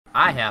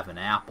I have an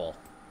apple.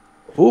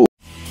 Ooh.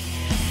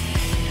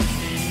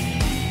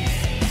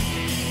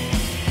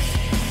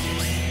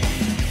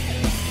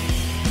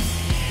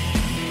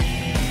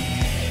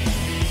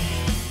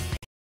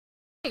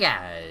 Hey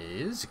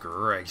guys,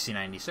 Greg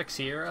C96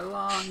 here,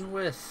 along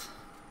with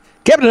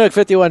Captain Hook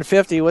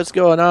 5150, what's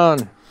going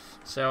on?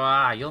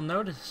 So, you'll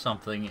notice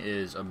something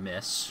is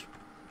amiss.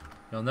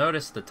 You'll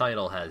notice the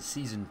title has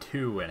Season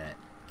 2 in it.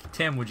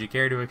 Tim, would you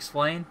care to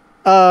explain?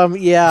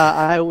 Yeah,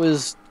 I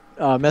was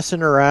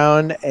messing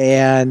around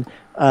and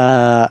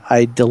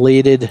I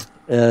deleted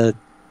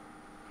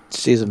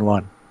Season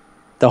 1.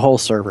 The whole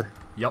server.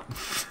 Yup,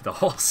 the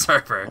whole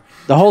server.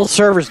 The whole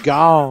server's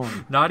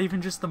gone. Not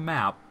even just the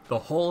map, the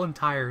whole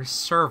entire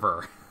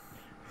server.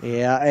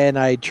 Yeah, and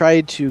I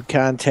tried to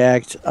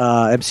contact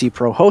MC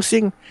Pro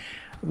Hosting,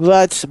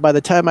 but by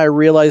the time I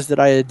realized that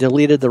I had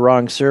deleted the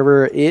wrong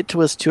server, it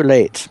was too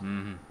late.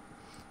 Mm-hmm.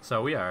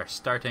 So we are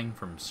starting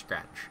from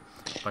scratch.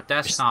 But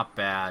that's not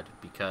bad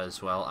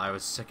because, well, I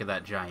was sick of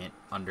that giant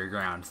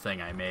underground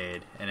thing I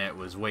made, and it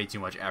was way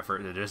too much effort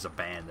to just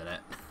abandon it.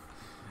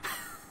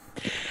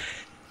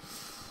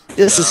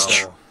 This is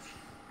true.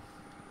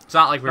 It's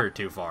not like we were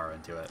too far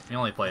into it. We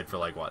only played for,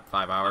 like, what,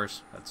 5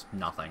 hours? That's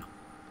nothing.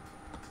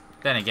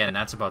 Then again,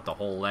 that's about the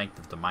whole length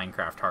of the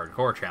Minecraft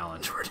Hardcore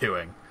Challenge we're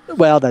doing.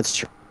 Well, that's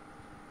true.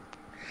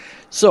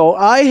 So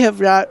I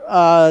have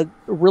not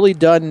really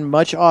done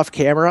much off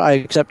camera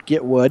except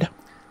get wood.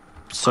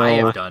 So I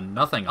have done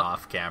nothing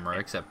off camera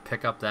except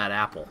pick up that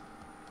apple.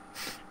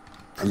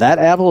 That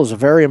apple is a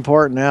very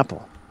important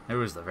apple. It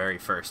was the very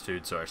first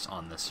food source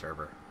on this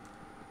server.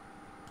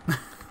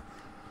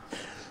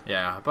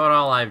 Yeah, about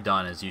all I've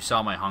done is you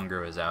saw my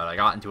hunger was out. I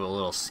got into a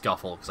little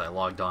scuffle because I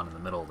logged on in the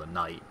middle of the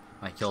night.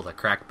 I killed a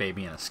crack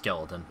baby and a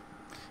skeleton.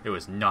 It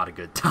was not a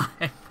good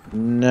time.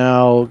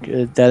 No,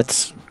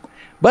 that's.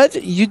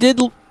 But you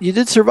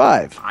did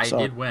survive. I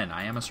did win.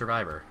 I am a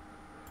survivor.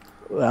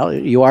 Well,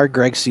 you are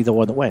Greg C, the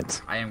one that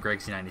wins. I am Greg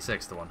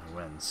C96, the one who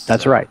wins.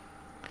 That's right.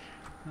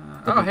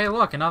 Oh, hey,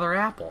 look, another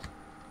apple.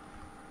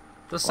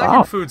 The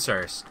second food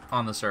source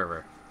on the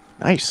server.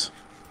 Nice.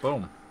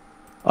 Boom.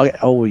 Okay.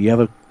 Oh, you have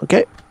a.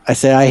 Okay. I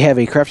said I have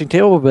a crafting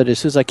table, but as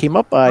soon as I came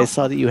up, I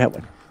saw that you had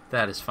one.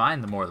 That is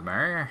fine. The more the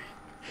merrier.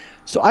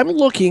 So I'm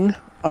looking.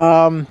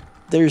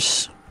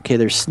 There's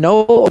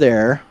snow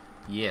there.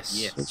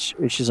 Yes.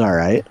 Which is all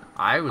right.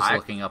 I was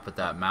looking up at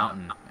that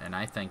mountain, and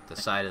I think the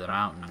side of the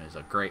mountain is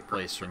a great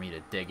place for me to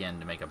dig in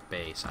to make a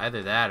base.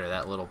 Either that or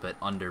that little bit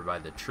under by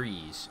the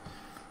trees.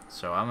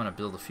 So I'm going to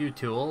build a few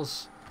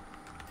tools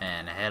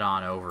and head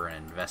on over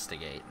and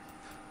investigate.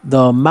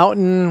 The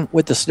mountain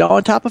with the snow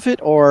on top of it,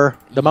 or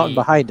the mountain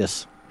behind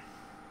us?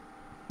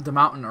 The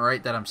mountain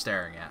right that I'm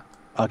staring at.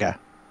 Okay.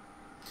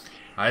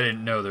 I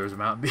didn't know there was a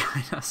mountain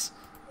behind us.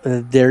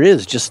 There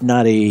is, just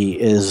not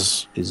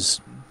is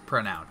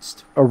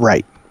pronounced.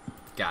 Right.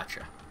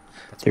 Gotcha.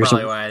 That's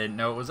probably why I didn't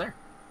know it was there.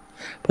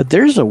 But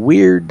there's a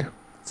weird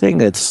thing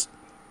that's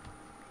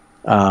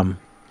out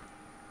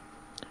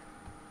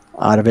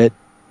of it.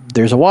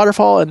 There's a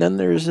waterfall, and then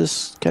there's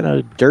this kind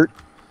of dirt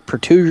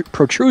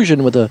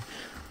protrusion with a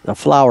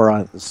flower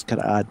on it. It's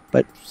kind of odd,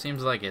 but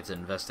seems like it's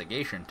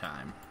investigation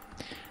time.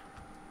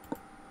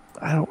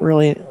 I don't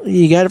really.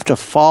 You gotta have to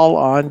fall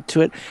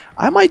onto it.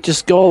 I might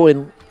just go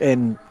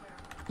and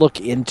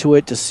look into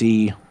it to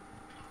see if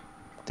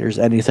there's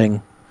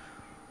anything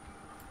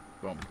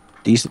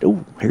decent.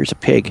 Ooh, here's a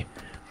pig.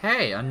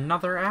 Hey,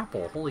 another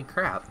apple. Holy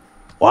crap.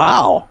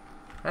 Wow.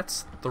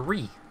 That's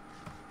 3.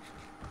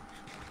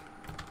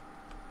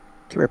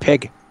 Come here,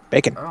 pig.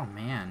 Bacon. Oh,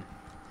 man.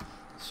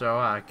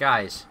 So,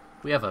 guys,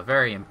 we have a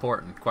very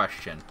important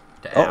question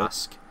to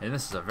ask. And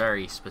this is a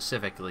very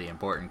specifically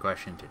important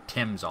question to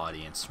Tim's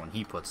audience when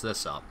he puts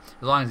this up.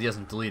 As long as he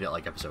doesn't delete it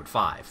like episode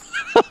 5.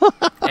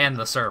 And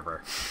the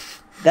server.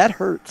 That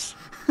hurts.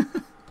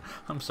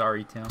 I'm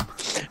sorry, Tim.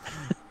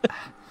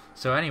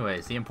 So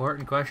anyways, the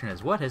important question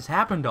is, what has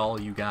happened to all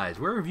you guys?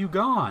 Where have you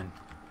gone?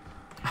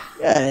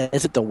 Yeah,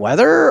 is it the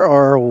weather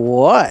or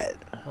what?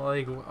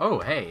 Like, oh,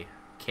 hey,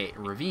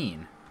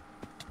 ravine.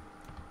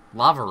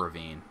 Lava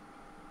ravine.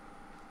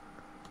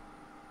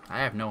 I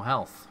have no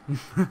health.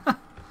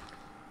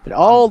 But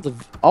all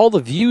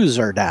the views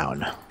are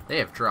down. They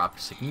have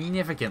dropped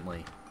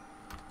significantly.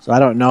 So I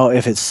don't know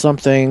if it's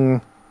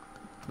something.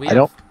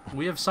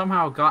 We have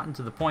somehow gotten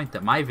to the point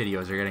that my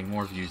videos are getting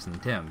more views than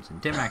Tim's,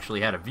 and Tim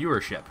actually had a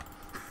viewership.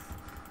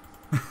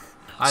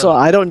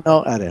 I don't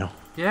know. I don't know.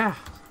 Yeah.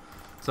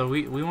 So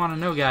we want to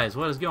know, guys,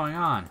 what is going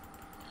on?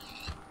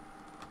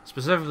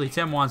 Specifically,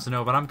 Tim wants to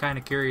know, but I'm kind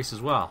of curious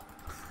as well.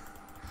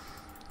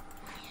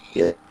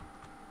 Yeah.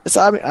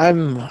 So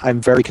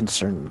I'm very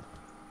concerned.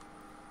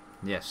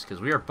 Yes, because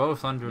we are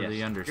both under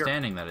the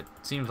understanding that it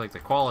seems like the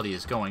quality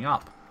is going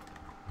up.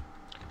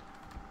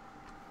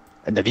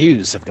 And the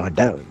views have gone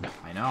down.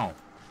 I know.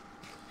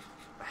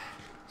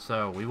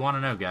 So, we want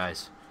to know,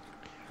 guys.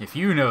 If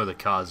you know the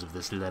cause of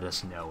this, let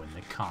us know in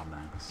the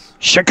comments.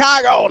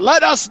 Chicago,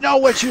 let us know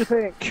what you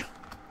think.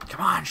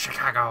 Come on,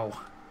 Chicago.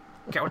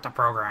 Get with the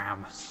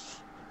program.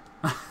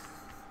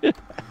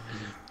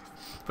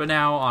 But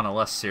now, on a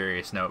less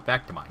serious note,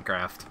 back to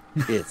Minecraft.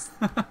 Yes.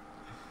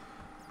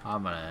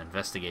 I'm gonna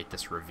investigate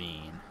this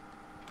ravine.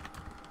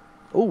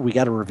 Oh, we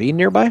got a ravine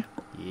nearby?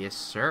 Yes,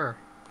 sir.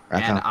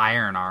 Right And on.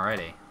 iron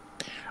already.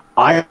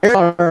 I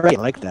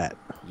like that.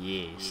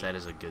 Yes, that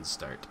is a good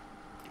start.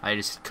 I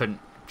just couldn't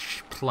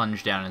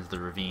plunge down into the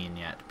ravine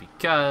yet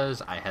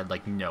because I had,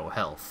 like, no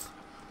health.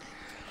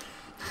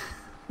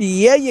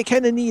 Yeah, you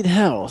kind of need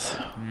health.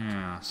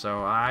 Yeah,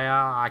 so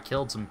I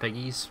killed some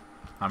piggies.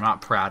 I'm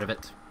not proud of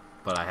it,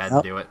 but I had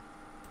to do it.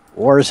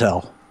 War is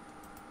hell.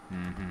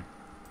 Mm-hmm.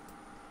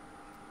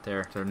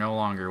 They're no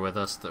longer with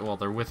us. Well,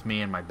 they're with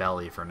me in my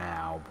belly for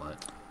now,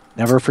 but...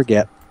 Never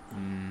forget.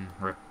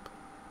 Rip.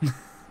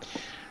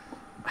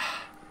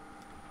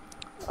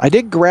 I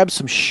did grab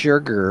some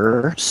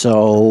sugar,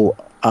 so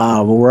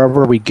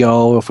wherever we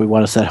go, if we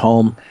want to set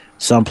home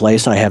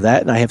someplace, I have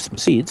that, and I have some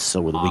seeds,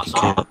 so we can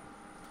kill.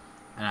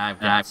 And I've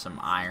got some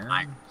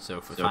iron, so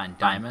if we find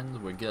diamonds,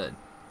 we're good.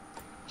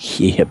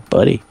 Yeah,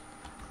 buddy.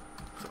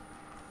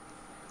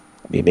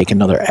 Let me make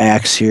another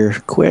axe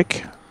here,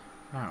 quick.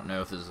 I don't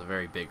know if this is a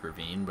very big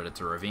ravine, but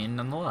it's a ravine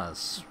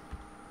nonetheless.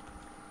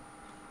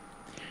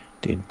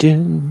 Dun,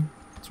 dun.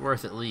 It's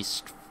worth at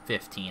least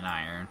 15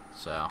 iron,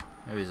 so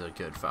it was a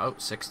good...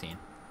 16.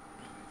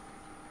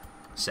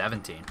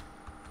 17.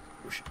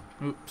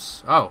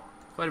 Oops. Oh,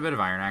 quite a bit of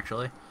iron,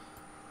 actually.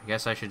 I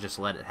guess I should just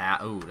let it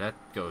ooh, that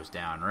goes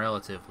down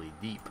relatively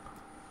deep.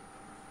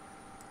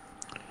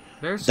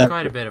 There's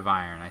quite a bit of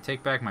iron. I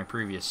take back my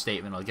previous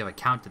statement. I'll give a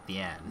count at the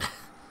end.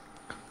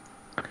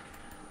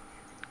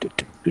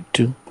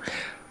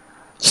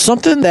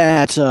 Something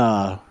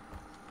that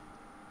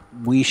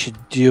we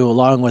should do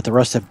along with the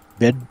rest of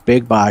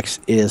Big Box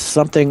is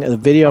something, a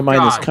video of mine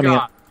that's coming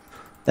up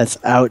that's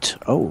out.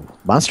 Oh,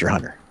 Monster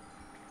Hunter.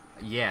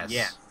 Yes.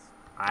 Yeah.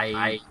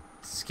 I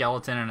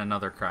skeleton and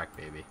another crack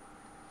baby.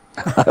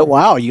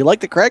 Wow, you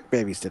like the crack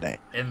babies today.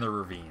 In the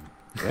ravine.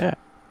 Yeah.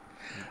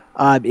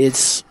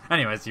 It's...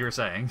 Anyways, you were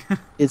saying.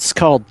 It's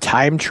called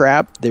Time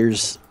Trap.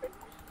 It's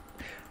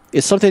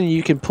something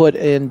you can put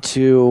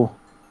into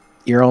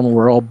your own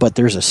world, but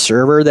there's a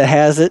server that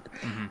has it.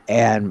 Mm-hmm.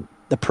 And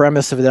the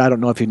premise of it, I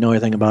don't know if you know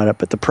anything about it,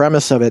 but the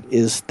premise of it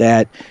is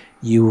that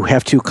you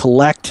have to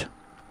collect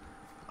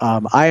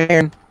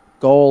iron,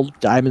 gold,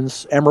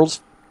 diamonds,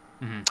 emeralds,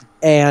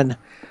 and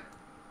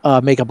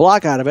make a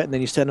block out of it, and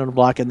then you stand on a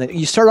block, and then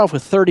you start off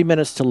with 30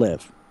 minutes to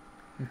live.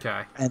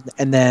 Okay.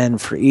 And then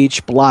for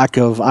each block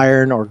of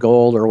iron or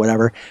gold or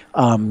whatever,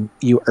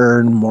 you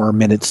earn more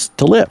minutes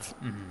to live.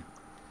 Mm-hmm.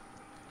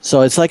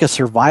 So it's like a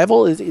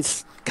survival.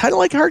 It's kind of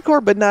like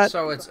hardcore, but not...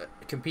 So it's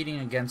competing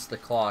against the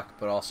clock,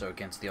 but also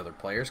against the other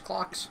players'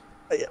 clocks?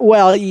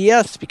 Well,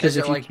 yes, because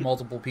if like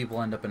multiple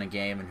people end up in a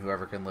game and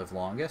whoever can live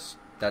longest?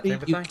 That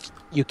type of thing?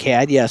 You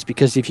can, yes,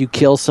 because if you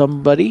kill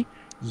somebody,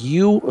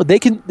 they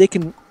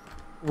can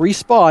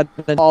respawn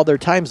and all their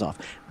time's off.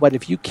 But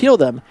if you kill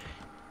them,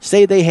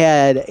 say they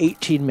had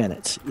 18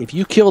 minutes. If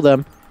you kill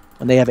them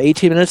when they have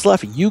 18 minutes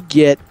left, you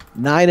get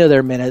 9 of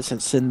their minutes, and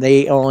then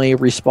they only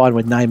respawn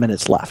with 9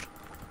 minutes left.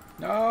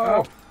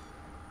 No!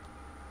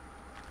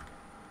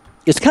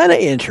 It's kind of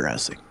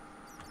interesting.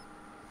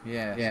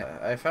 Yeah,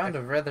 I found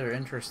a rather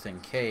interesting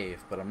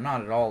cave, but I'm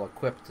not at all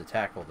equipped to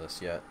tackle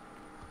this yet.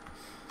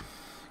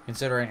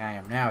 Considering I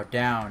am now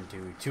down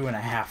to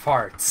 2.5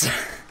 hearts.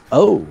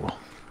 Oh.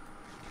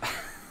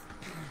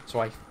 So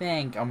I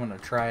think I'm going to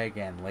try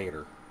again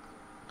later.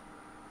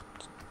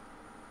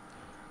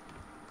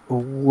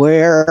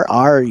 Where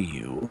are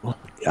you?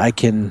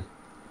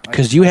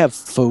 Because you have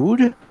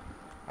food?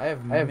 I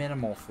have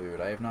minimal food.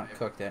 I have not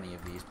cooked any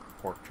of these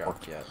pork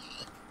chops yet.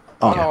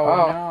 Oh,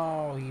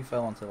 no, he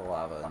fell into the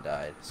lava and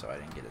died, so I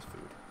didn't get his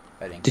food.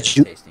 I didn't get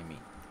his tasty meat.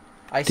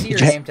 I see your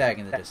name tag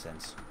in the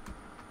distance.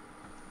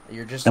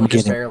 You're just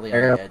barely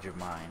on the edge of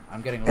mine.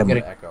 I'm getting a little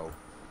bit of echo.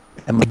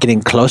 Am I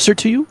getting closer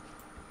to you?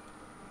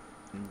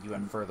 You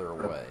went further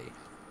away.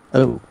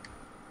 Oh.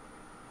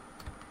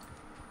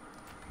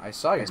 I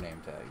saw your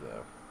name tag,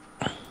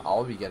 though.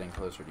 I'll be getting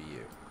closer to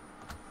you.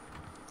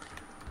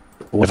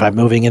 What if I'm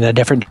moving in a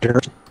different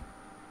direction?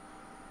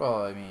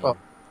 Well, I mean,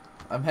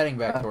 I'm heading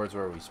back towards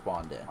where we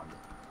spawned in.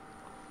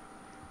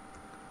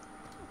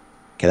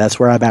 Okay, that's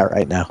where I'm at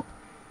right now.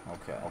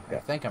 Okay. I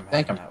think I'm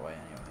heading that way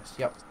anyways.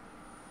 Yep.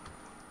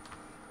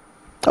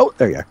 Oh,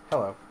 there you are.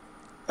 Hello.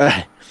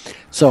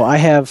 So I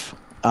have...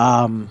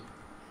 I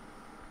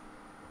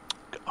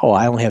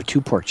only have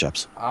 2 pork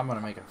chops. I'm going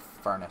to make a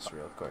furnace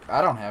real quick.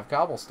 I don't have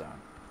cobblestone.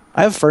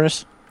 I have a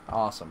furnace.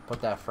 Awesome.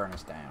 Put that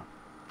furnace down.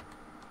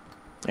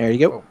 There you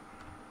go. Oh.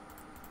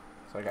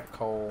 So I got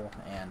coal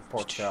and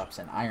pork chops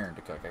and iron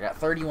to cook. I got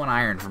 31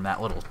 iron from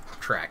that little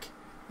trek.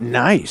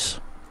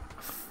 Nice.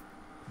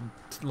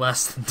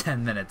 Less than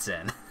 10 minutes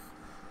in.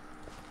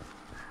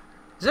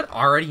 Is it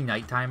already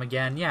nighttime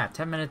again? Yeah,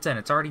 10 minutes in.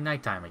 It's already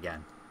nighttime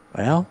again.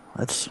 Well,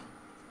 that's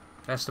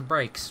the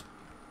breaks.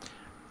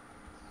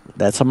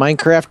 That's a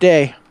Minecraft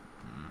day.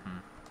 Mm-hmm.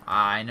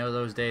 I know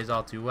those days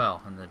all too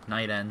well, and the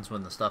night ends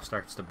when the stuff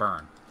starts to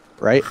burn.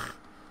 Right?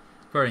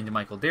 According to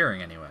Michael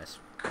Deering, anyways.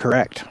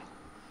 Correct.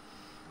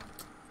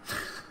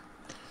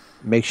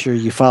 Make sure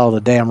you follow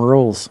the damn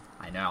rules.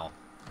 I know.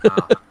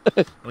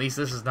 At least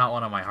this is not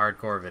one of my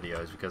hardcore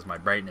videos because my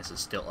brightness is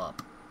still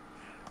up.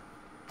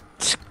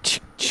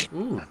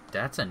 Ooh,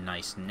 that's a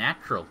nice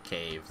natural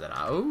cave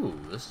ooh,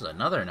 this is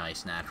another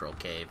nice natural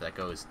cave that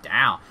goes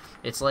down.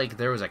 It's like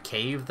there was a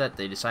cave that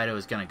they decided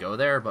was going to go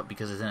there, but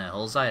because it's in a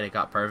hillside, it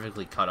got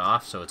perfectly cut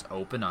off, so it's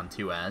open on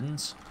two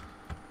ends.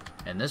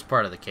 And this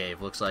part of the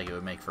cave looks like it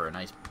would make for a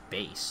nice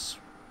base.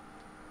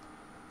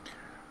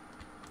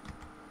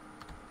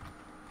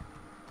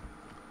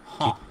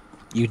 Huh.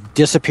 You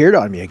disappeared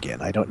on me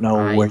again. I don't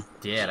know where. I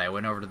did. I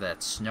went over to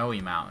that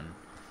snowy mountain.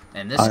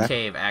 And this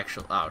cave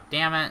actually... Oh,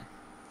 damn it.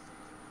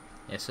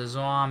 It's a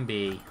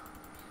zombie.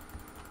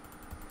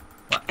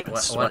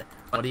 What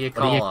do you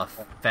call a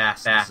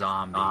fast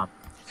zombie?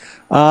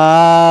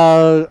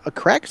 A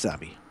crack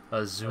zombie.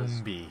 A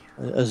zombie.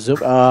 It's a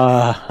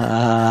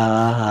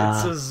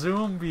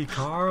zombie,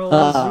 Carl.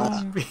 A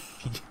zombie.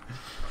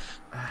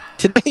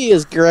 Today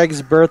is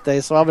Greg's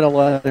birthday, so I'm going to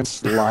let him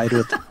slide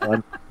with that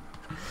one.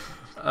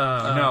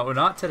 No,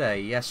 not today.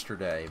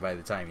 Yesterday, by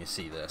the time you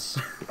see this.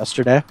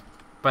 Yesterday?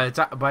 By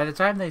the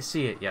time they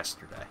see it,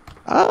 yesterday.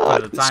 Oh,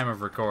 By the time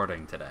of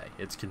recording today.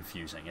 It's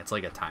confusing. It's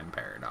like a time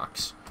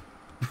paradox.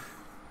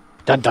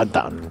 Dun dun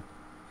dun.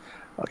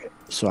 Okay,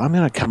 so I'm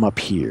going to come up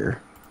here.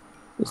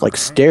 It's like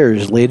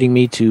stairs leading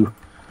me to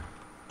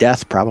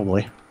death,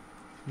 probably.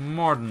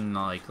 More than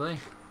likely.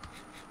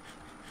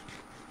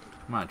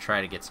 I'm going to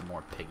try to get some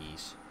more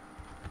piggies.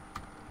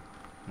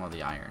 While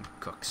the iron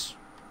cooks.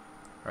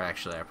 Or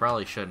actually, I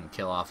probably shouldn't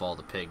kill off all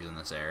the pigs in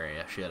this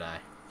area, should I?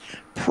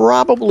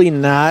 Probably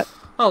not.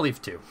 I'll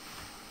leave 2.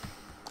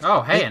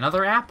 Oh, hey,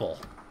 another apple.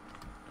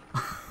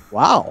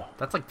 Wow.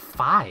 That's like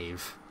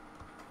 5.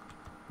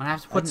 I'm going to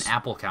have to put an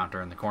apple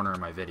counter in the corner of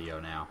my video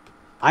now.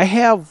 I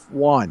have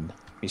 1.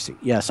 Let me see.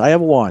 Yes, I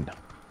have 1.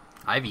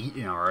 I've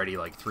eaten already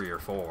like 3 or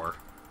 4.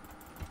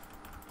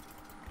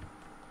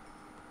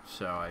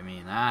 So, I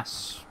mean,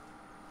 that's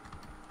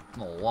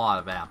a lot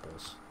of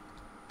apples.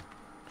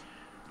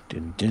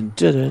 Dun, dun,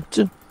 dun, dun,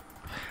 dun.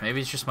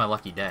 Maybe it's just my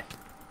lucky day.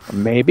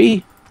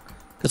 Maybe.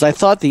 Because I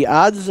thought the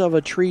odds of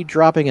a tree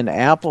dropping an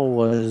apple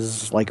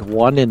was like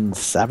 1 in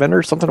 7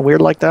 or something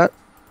weird like that.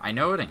 I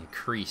know it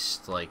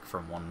increased like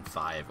from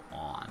 1.5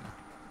 on.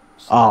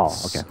 So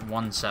okay.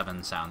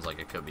 1.7 sounds like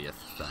it could be a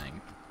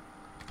thing.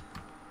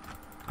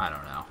 I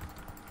don't know.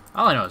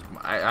 All I know is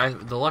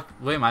the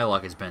way my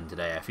luck has been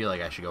today. I feel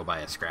like I should go buy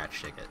a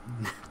scratch ticket.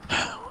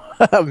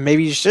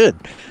 Maybe you should.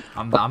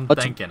 I'm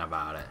thinking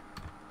about it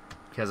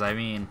because I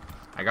mean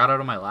I got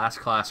out of my last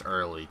class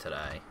early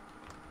today.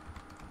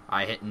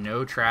 I hit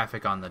no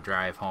traffic on the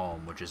drive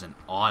home, which is an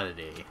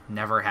oddity.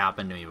 Never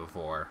happened to me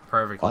before.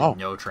 Perfectly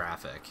no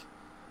traffic.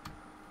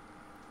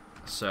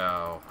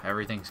 So,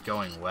 everything's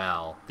going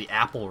well. The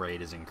apple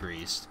rate is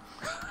increased.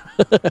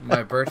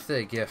 My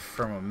birthday gift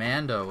from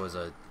Amanda was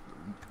it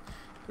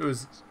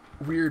was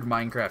weird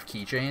Minecraft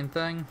keychain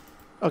thing.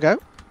 Okay.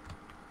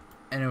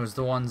 And it was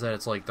the ones that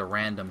it's like the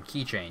random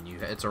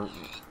keychain. It's a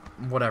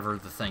whatever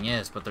the thing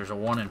is, but there's a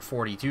 1 in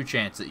 42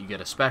 chance that you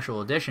get a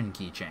special edition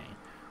keychain.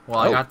 Well,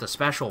 I got the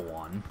special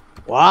one.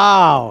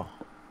 Wow.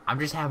 I'm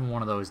just having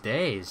one of those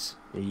days.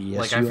 Yes,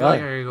 like, I feel like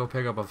I could go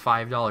pick up a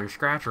 $5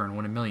 scratcher and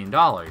win $1 million.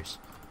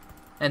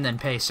 And then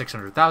pay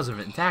 $600,000 of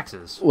it in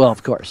taxes. Well,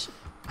 of course.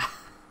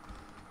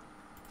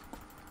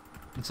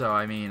 So,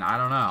 I mean, I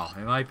don't know.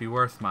 It might be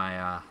worth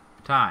my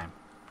time.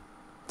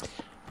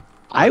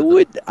 At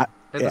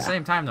the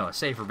same time, though, a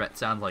safer bet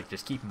sounds like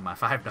just keeping my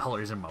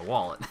 $5 in my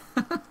wallet.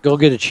 Go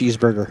get a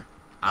cheeseburger.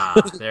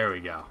 There we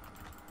go.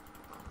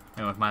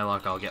 And with my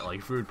luck, I'll get,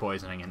 like, food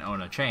poisoning and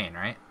own a chain,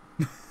 right?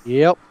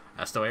 Yep.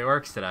 That's the way it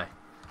works today.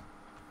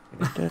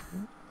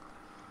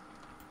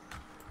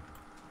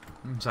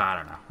 So, I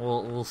don't know.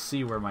 We'll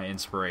see where my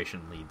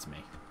inspiration leads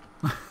me.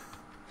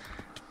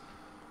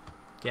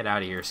 Get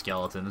out of here,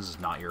 skeleton. This is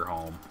not your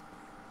home.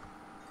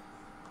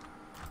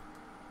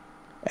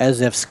 As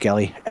if,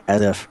 Skelly.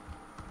 As if.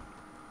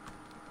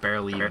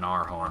 Barely even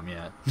our home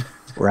yet.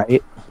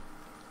 Right?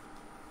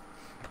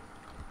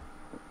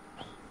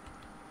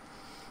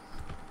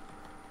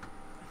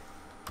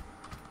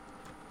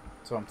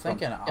 So I'm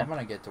thinking I'm going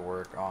to get to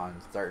work on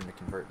starting to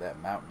convert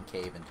that mountain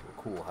cave into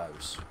a cool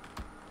house.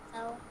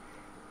 Oh.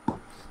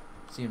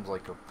 Seems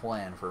like a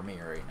plan for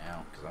me right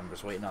now, because I'm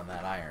just waiting on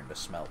that iron to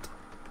smelt.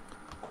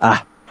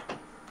 Ah.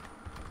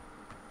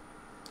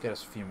 Get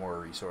us a few more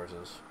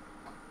resources.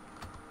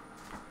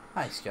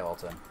 Hi,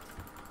 skeleton.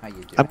 How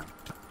you doing?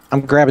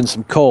 I'm grabbing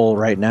some coal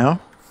right now.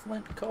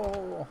 Flint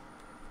coal.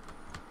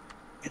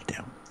 Get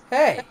down.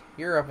 Hey,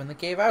 you're up in the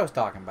cave I was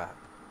talking about.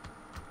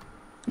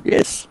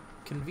 Yes.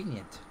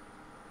 Convenient.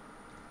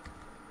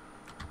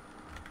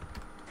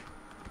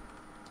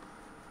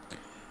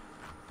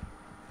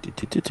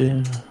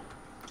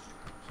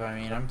 So, I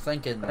mean, I'm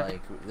thinking,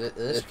 like,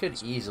 this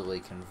could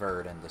easily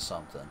convert into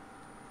something.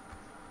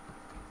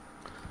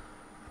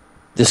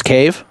 This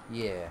cave?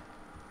 Yeah.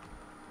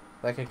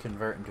 That could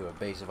convert into a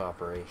base of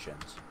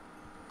operations.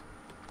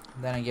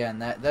 Then again,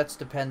 that's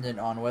dependent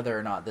on whether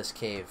or not this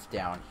cave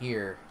down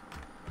here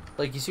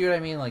Like, you see what I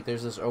mean? Like,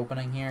 there's this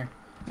opening here,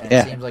 and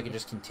Yeah. it seems like it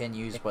just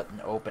continues, but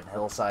an open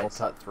hillside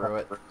cut through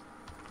it.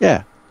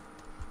 Yeah.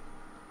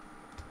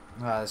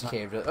 This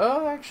cave does...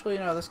 Oh, actually,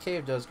 no, this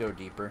cave does go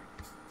deeper.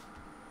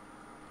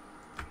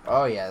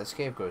 Oh, yeah, this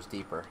cave goes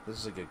deeper. This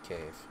is a good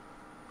cave.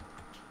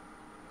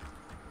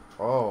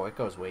 Oh, it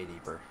goes way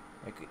deeper.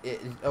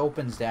 It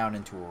opens down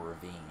into a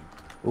ravine.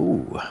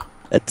 Ooh,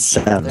 that I'm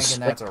sounds.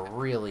 thinking that's a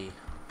really...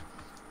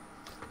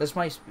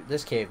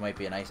 This cave might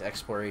be a nice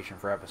exploration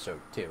for episode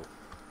 2.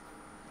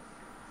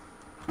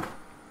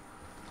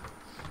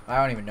 I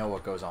don't even know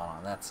what goes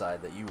on that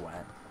side that you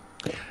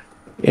went.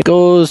 It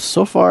goes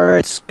so far.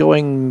 It's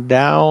going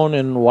down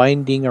and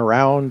winding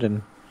around,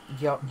 and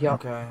Yep.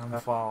 Okay, I'm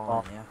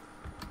following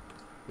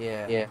you.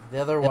 Yeah. The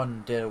other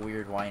one did a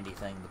weird windy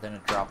thing, but then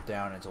it dropped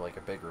down into like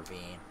a big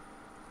ravine.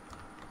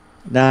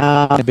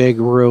 now a big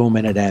room,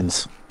 and it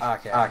ends.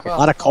 Okay. A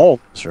lot of coal. in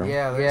this room.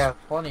 Yeah, there's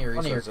plenty of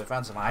resources. I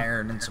found some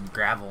iron and some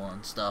gravel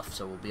and stuff,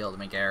 so we'll be able to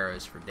make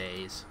arrows for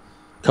days.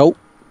 Cool.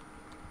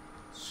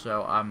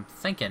 So I'm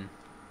thinking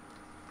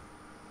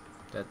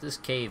that this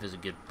cave is a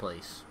good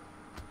place.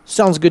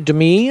 Sounds good to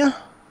me.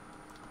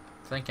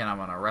 Thinking I'm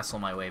gonna wrestle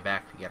my way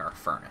back to get our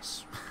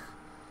furnace.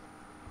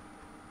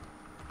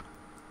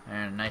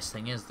 And the nice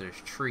thing is there's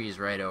trees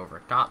right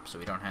over top, so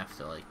we don't have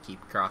to like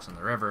keep crossing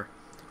the river.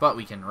 But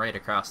we can right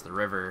across the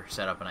river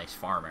set up a nice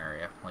farm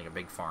area, like a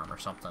big farm or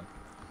something.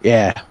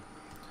 Yeah.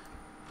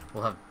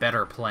 We'll have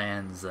better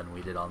plans than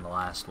we did on the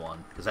last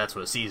one, because that's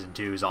what Season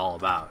 2 is all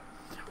about.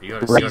 We go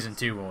to Season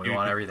 2 when we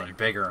want everything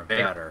bigger and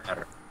better.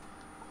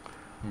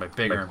 And by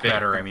bigger and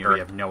better, I mean we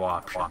have no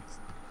options.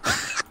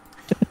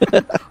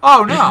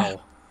 Oh,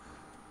 no!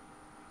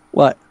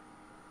 What?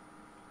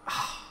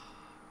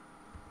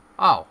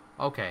 Oh,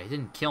 okay, it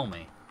didn't kill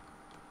me.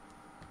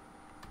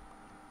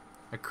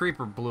 A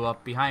creeper blew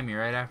up behind me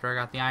right after I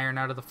got the iron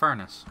out of the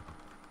furnace.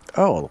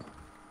 Oh.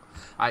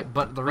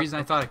 But the reason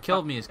I thought it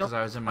killed me is because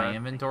I was in my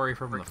inventory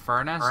from the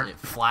furnace, it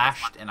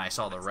flashed, and I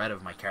saw the red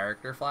of my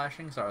character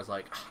flashing, so I was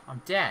like,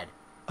 I'm dead.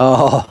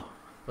 Oh.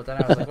 But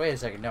then I was like, wait a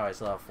second, no, I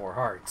still have 4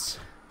 hearts.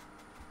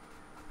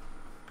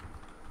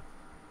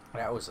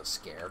 That was a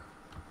scare.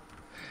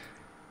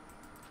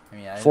 I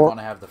mean, I didn't want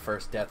to have the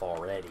first death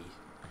already.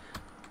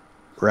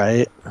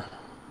 Right.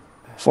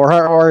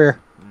 4-heart warrior.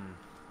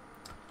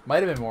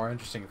 Might have been more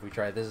interesting if we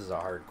tried this as a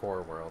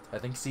hardcore world. I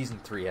think Season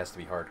 3 has to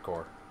be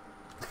hardcore.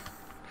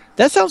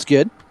 That sounds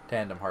good.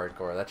 Tandem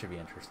hardcore, that should be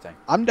interesting.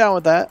 I'm down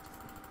with that.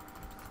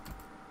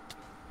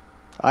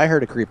 I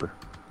heard a creeper.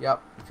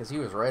 Yep, because he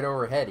was right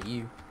overhead of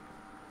you.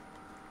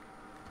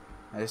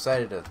 I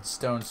decided a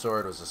stone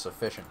sword was a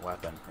sufficient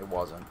weapon. It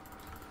wasn't.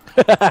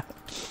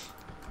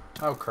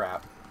 Oh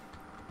crap.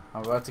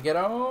 I'm about to get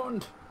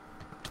owned!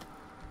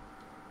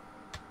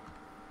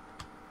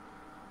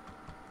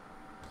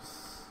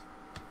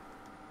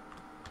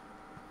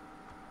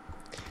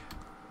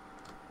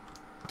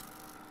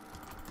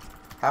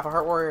 Half a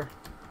heart warrior.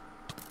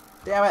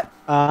 Damn it!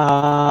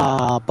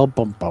 Bum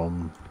bum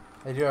bum.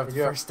 I do have the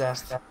first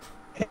test.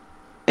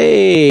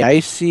 Hey, I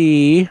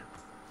see.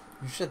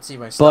 You should see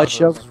my stuff.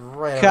 Bunch It of was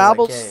right over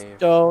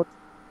cobblestone.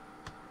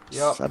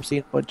 Yep. I'm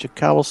seeing a bunch of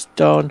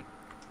cobblestone.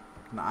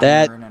 the cave.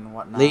 That Iron and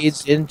whatnot.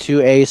 leads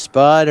into a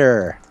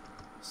spider.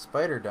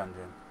 Spider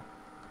dungeon.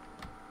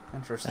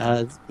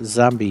 Interesting.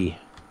 Zombie.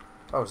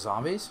 Oh,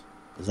 zombies?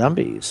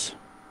 Zombies.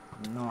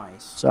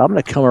 Nice. So I'm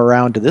going to come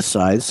around to this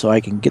side so I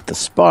can get the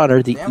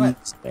spawner to Damn it,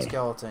 eat me.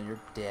 skeleton, you're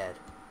dead.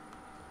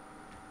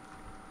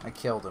 I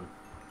killed him.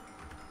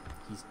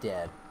 He's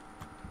dead.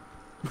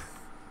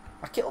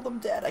 I killed him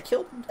dead. I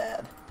killed him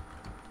dead.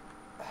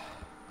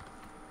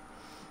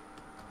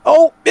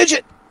 Oh,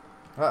 midget!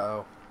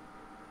 Uh-oh.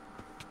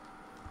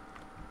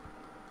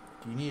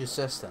 Do you need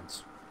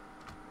assistance?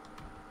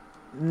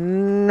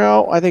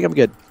 No, I think I'm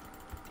good.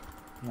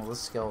 Well,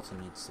 this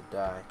skeleton needs to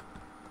die.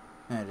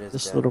 And it is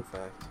This dead, little- in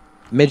fact.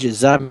 Midget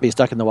zombie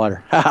stuck in the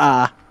water. Ha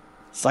ha!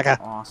 Sucker.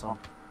 Awesome.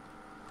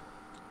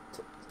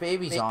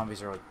 Baby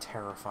zombies are, like,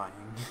 terrifying.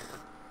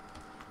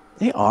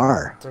 They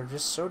are. They're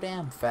just so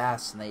damn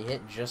fast, and they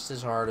hit just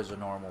as hard as a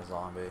normal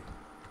zombie.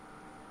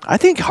 I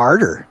think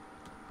harder.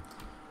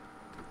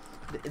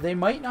 They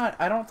might not...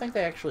 I don't think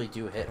they actually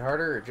do hit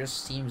harder. It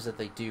just seems that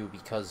they do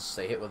because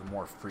they hit with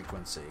more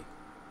frequency.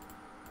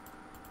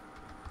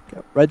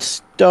 Got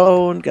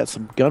redstone. Got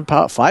some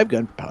gunpowder. 5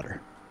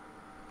 gunpowder.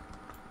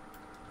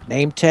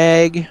 Name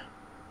tag.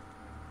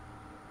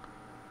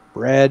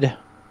 Bread.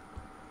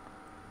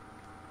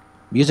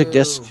 Music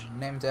disc. Ooh,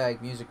 name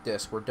tag, music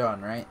disc. We're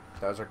done, right?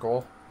 That was our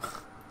goal?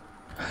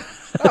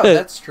 Oh,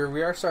 that's true.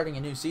 We are starting a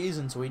new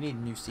season, so we need a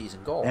new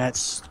season goal.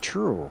 That's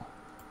true.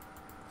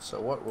 So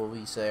what will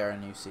we say our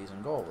new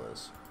season goal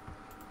is?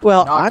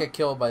 Well, Not get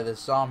killed by this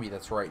zombie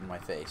that's right in my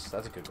face.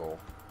 That's a good goal.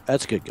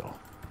 that's a good goal.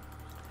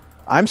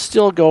 I'm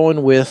still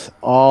going with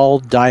all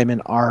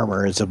diamond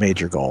armor as a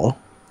major goal.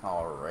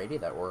 Alrighty,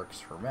 that works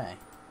for me.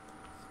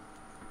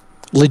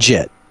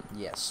 Legit.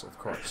 Yes, of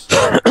course.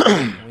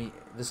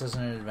 This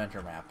isn't an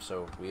adventure map,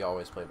 so we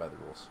always play by the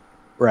rules.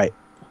 Right.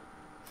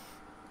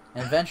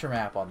 An adventure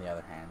map, on the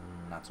other hand,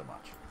 not so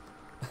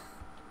much.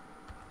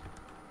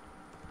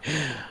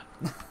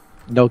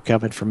 No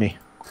comment from me.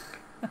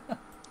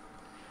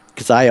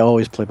 Because I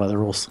always play by the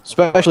rules,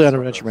 especially on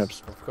adventure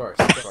maps. Of course,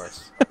 of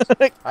course.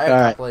 I have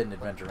not played an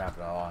adventure map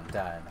in a long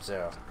time,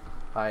 so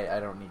I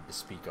don't need to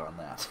speak on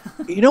that.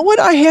 You know what?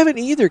 I haven't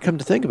either. Come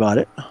to think about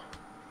it,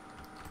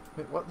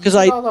 because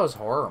all those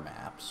horror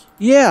maps.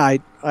 Yeah,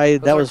 Those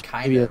that was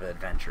kind of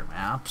adventure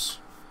maps.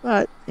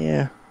 But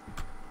yeah.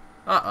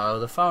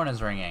 The phone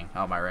is ringing.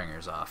 Oh, my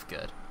ringer's off.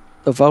 Good.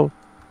 The phone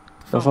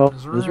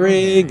is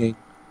ringing.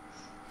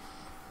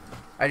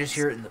 I just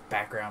hear it in the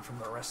background from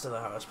the rest of the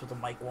house, but the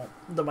mic won't.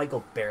 The mic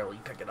will barely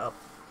pick it up.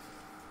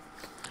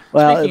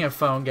 Well, speaking of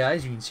phone,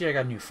 guys, you can see I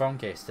got a new phone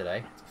case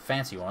today. It's a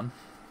fancy one,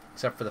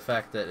 except for the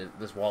fact that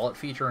this wallet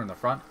feature in the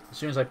front. As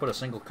soon as I put a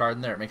single card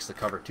in there, it makes the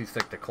cover too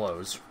thick to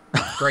close.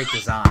 Great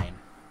design.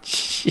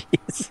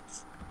 Jesus.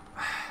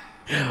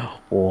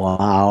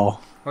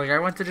 Wow. Like, I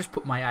went to just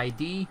put my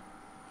ID,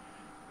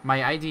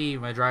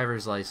 my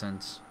driver's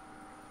license,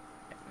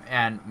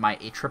 and my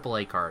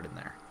AAA card in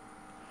there,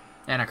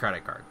 and a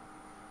credit card.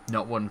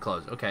 No, it wouldn't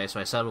close. Okay, so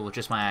I settled with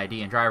just my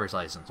ID and driver's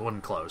license. It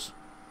wouldn't close.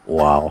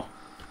 Wow.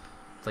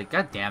 It's like,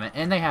 god damn it.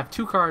 And they have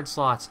 2 card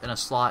slots and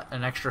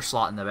an extra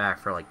slot in the back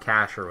for, like,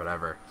 cash or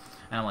whatever.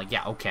 And I'm like,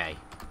 yeah, okay.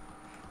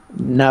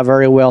 Not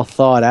very well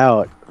thought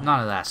out.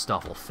 None of that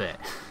stuff will fit.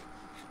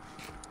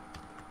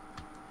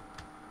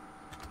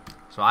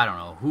 So I don't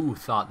know who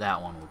thought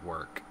that one would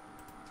work.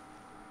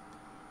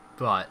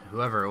 But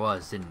whoever it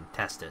was didn't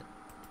test it.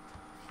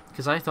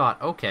 Because I thought,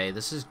 okay,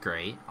 this is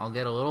great. I'll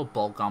get a little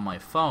bulk on my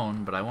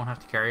phone, but I won't have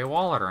to carry a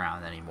wallet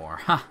around anymore.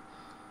 Ha!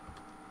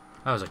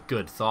 That was a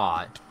good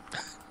thought.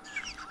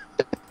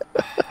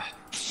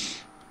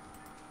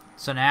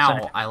 So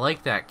now, I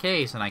like that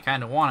case, and I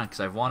kind of want it, because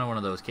I've wanted one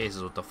of those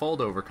cases with the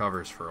fold-over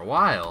covers for a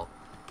while.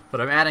 But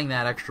I'm adding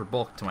that extra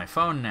bulk to my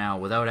phone now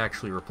without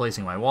actually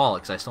replacing my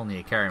wallet, because I still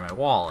need to carry my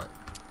wallet.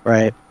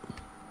 Right.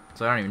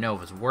 So I don't even know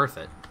if it's worth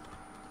it.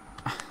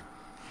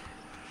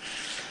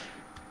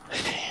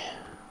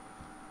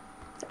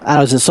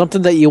 Is it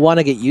something that you want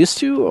to get used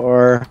to,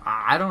 or?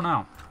 I don't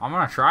know. I'm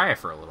going to try it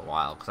for a little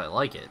while, because I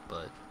like it,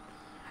 but...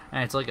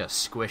 And it's like a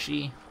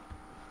squishy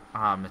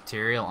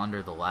material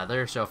under the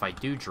leather, so if I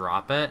do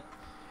drop it,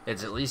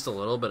 it's at least a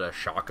little bit of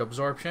shock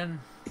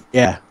absorption.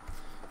 Yeah.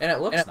 And it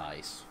looks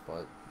nice,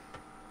 but...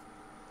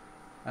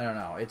 I don't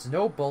know. It's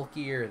no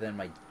bulkier than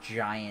my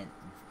giant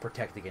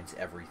Protect Against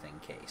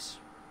Everything case.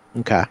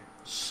 Okay.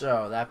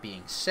 So, that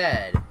being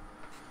said...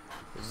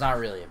 It's not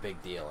really a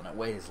big deal, and it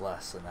weighs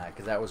less than that,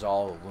 because that was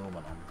all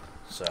aluminum,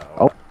 so...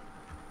 Oh.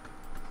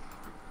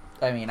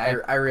 I mean,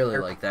 I really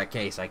like that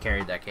case. I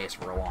carried that case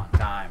for a long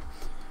time.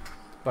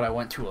 But I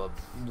went to a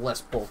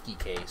less bulky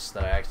case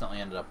that I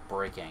accidentally ended up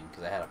breaking,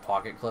 because I had a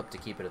pocket clip to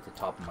keep it at the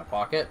top of my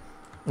pocket.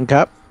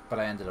 Okay. But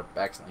I ended up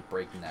accidentally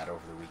breaking that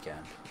over the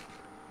weekend.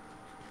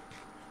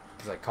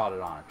 Because I caught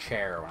it on a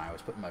chair when I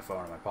was putting my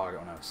phone in my pocket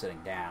when I was sitting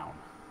down.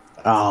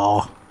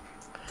 Oh.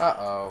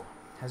 Uh-oh.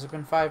 Has it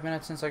been 5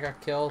 minutes since I got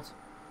killed?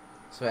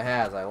 So it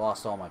has. I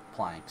lost all my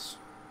planks.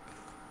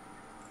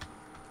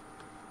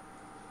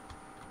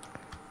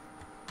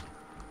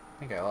 I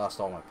think I lost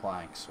all my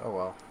planks. Oh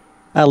well.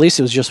 At least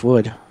it was just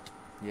wood.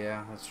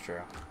 Yeah, that's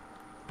true.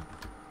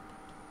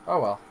 Oh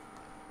well.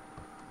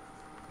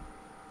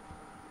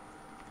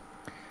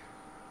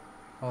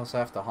 I'll just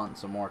have to hunt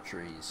some more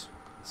trees.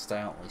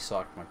 Silently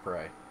suck my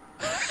prey.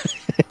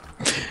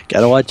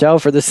 Gotta watch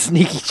out for the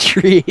sneaky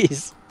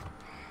trees.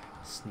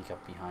 Sneak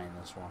up behind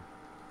this one.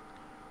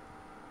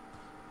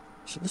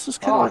 So this is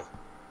kind of like...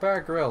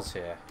 Bear Grylls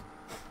here.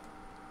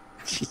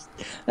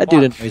 That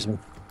dude annoys me.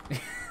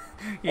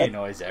 He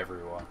annoys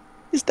everyone.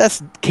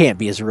 That can't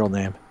be his real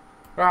name.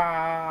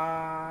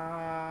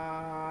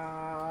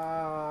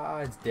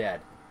 It's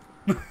dead.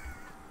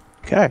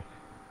 Okay.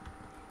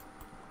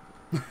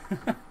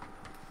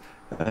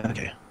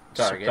 Okay.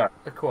 Target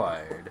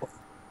acquired.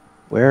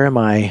 Where am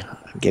I?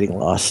 I'm getting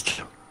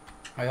lost.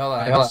 Wait, hold on.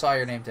 I just saw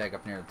your name tag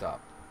up near the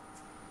top.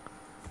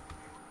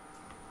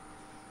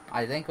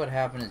 I think what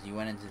happened is you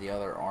went into the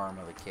other arm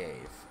of the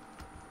cave.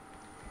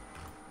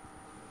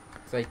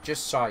 So I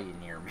just saw you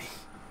near me.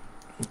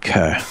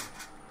 Okay.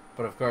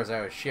 But of course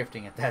I was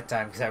shifting at that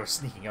time because I was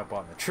sneaking up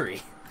on the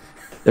tree.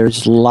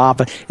 There's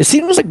lava. It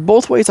seems like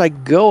both ways I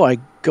go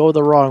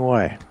the wrong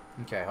way.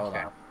 Okay, hold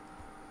on.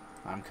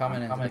 I'm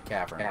coming into the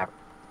cavern.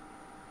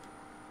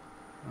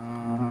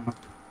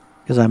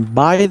 Because I'm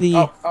by the...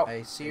 Oh,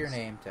 I see your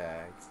name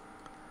tag.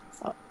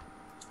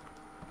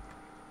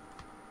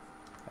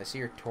 I see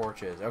your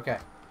torches. Okay.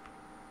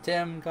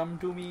 Tim, come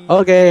to me.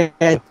 Okay.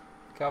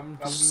 Come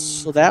to me.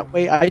 So that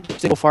way I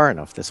just go far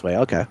enough this way.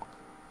 Okay.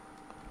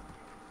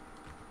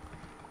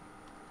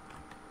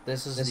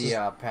 This is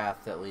the path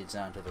that leads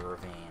down to the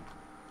ravine.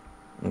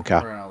 Okay.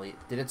 We're gonna lead.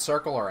 Did it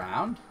circle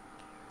around?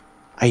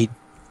 I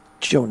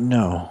don't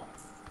know.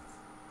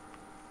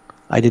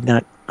 I did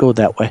not go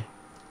that way.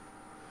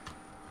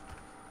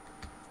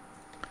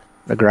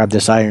 I'm gonna grab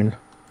this iron.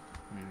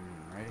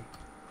 Ready?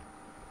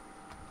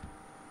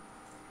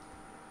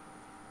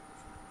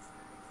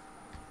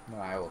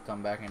 Well, I will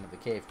come back into the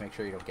cave. Make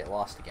sure you don't get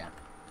lost again.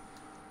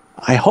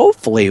 I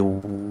hopefully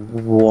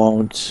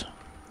won't.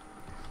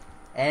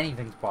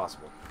 Anything's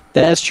possible.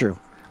 That's true.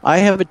 I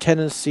have a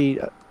tendency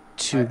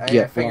to I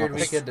get figured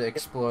lost. we could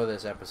explore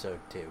this episode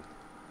too.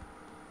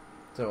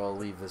 So I'll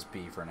leave this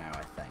be for now,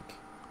 I think.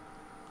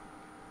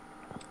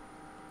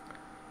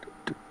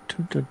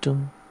 Dun, dun,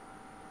 dun.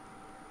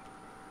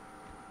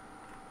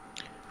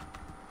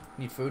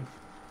 Need food?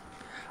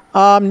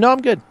 No,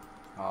 I'm good.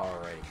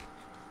 Alrighty.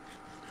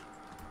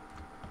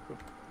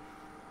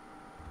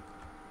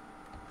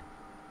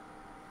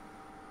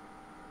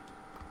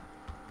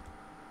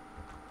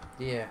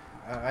 Yeah,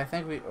 I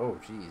think we... Oh,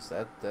 jeez,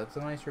 that's a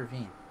nice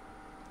ravine.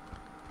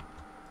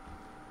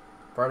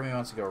 Part of me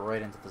wants to go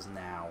right into this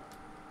now.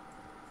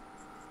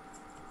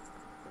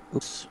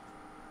 Oops.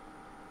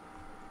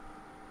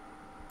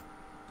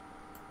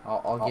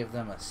 I'll give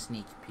them a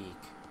sneak peek.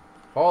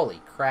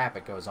 Holy crap,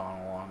 it goes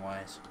on a long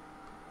ways.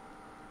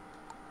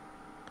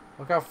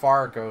 Look how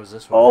far it goes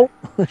this way. Oh,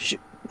 shit.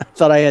 I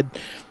thought I had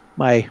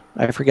my...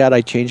 I forgot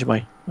I changed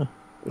my... Like,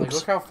 Oops.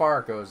 look how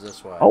far it goes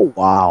this way. Oh,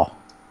 wow.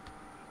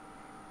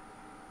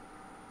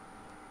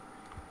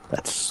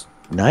 That's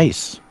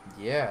nice.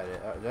 Yeah,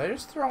 did I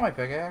just throw my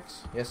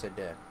pickaxe? Yes, I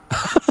did.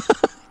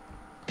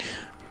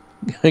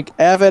 Like,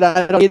 Avid,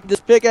 I don't need this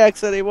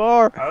pickaxe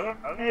anymore. I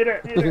don't need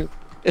it either.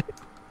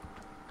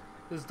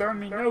 This done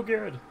me no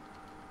good.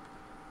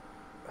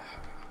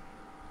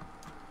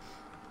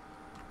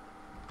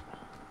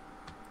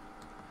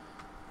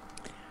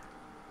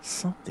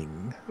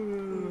 Something.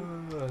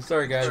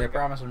 Sorry guys, I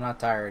promise I'm not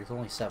tired. It's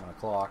only 7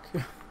 o'clock.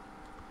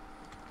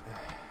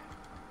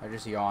 I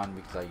just yawned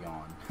because I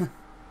yawn.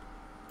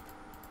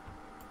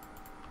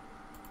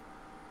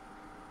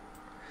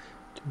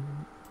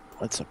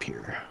 What's up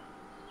here?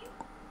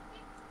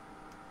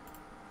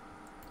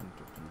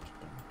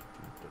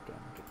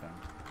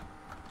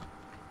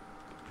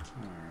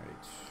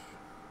 Alright.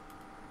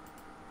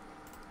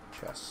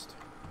 Chest.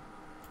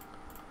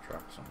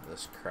 Drop some of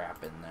this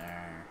crap in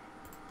there.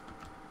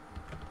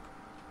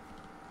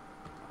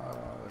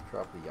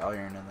 Drop the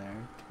iron in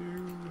there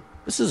too.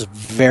 This is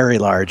very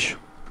large.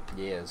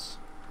 Yes.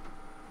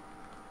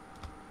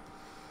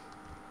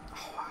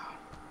 Oh, wow.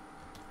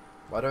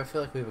 Why do I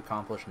feel like we've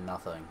accomplished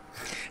nothing?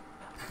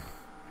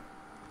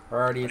 We're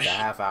already at the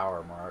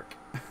half-hour mark.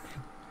 I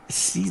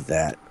see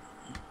that.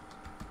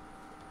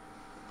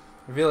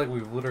 I feel like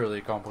we've literally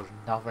accomplished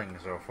nothing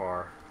so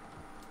far.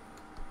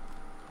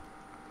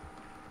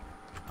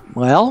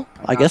 Well,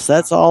 I guess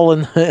that's all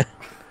in the...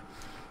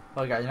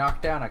 Look, I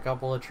knocked down a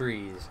couple of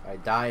trees. I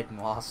died and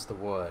lost the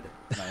wood.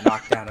 And I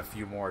knocked down a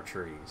few more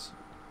trees.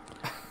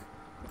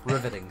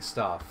 Riveting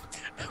stuff.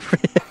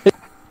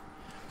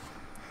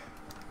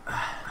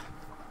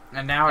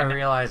 And now I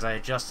realize I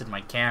adjusted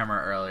my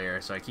camera earlier,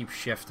 so I keep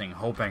shifting,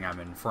 hoping I'm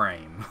in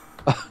frame.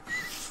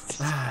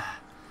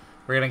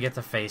 We're gonna get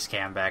the face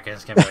cam back, and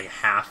it's gonna be like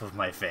half of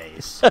my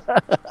face.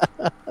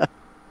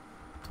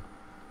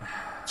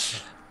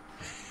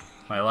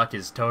 My luck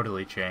is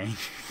totally changed.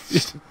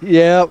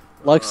 Yep,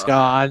 luck's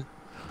gone.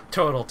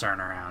 Total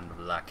turnaround of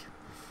luck.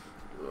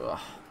 Ugh.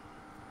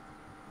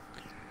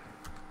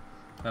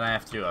 Then I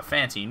have to do a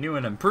fancy, new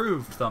and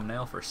improved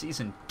thumbnail for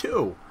Season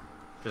 2.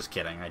 Just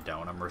kidding, I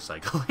don't. I'm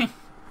recycling.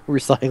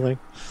 Recycling.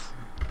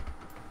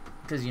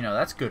 Because, you know,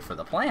 that's good for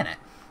the planet.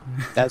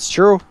 That's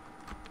true.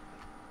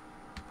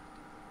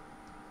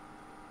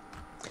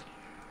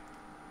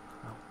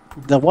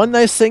 The one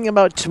nice thing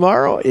about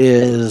tomorrow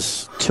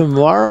is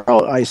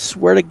tomorrow, I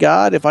swear to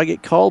God, if I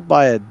get called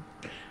by a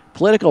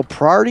political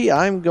party,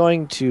 I'm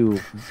going to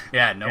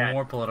Yeah, no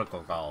more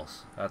political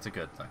calls. That's a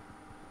good thing.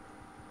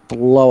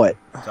 blow it.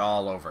 It's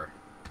all over.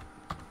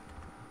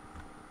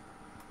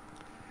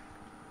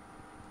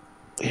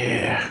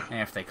 Yeah. And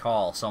if they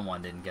call,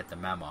 someone didn't get the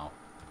memo.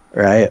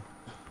 Right?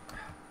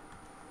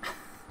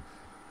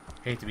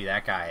 Hate to be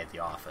that guy at the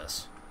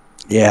office.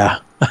 Yeah.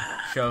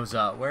 Shows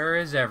up. Where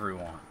is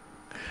everyone?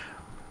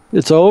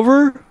 It's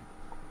over?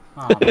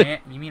 Oh man,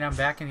 you mean I'm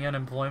back in the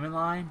unemployment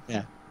line?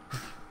 Yeah.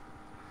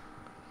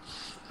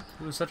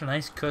 It was such a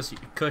nice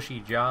cushy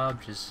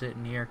job, just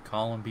sitting here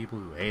calling people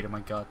who hated my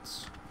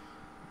guts.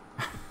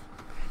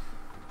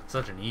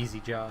 Such an easy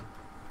job.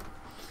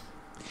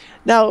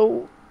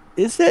 Now,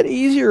 is that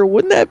easier?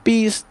 Wouldn't that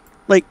be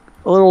like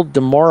a little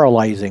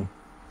demoralizing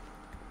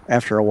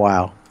after a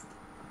while?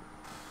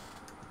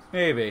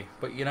 Maybe,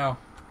 but you know,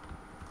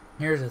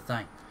 here's the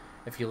thing.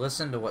 If you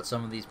listen to what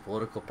some of these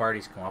political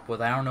parties come up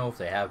with, I don't know if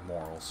they have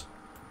morals.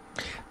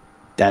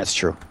 That's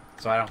true.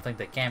 So I don't think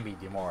they can be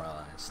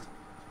demoralized.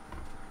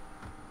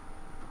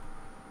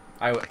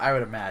 I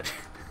would imagine.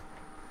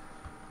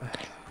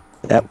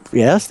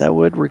 Yes, that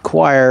would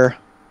require.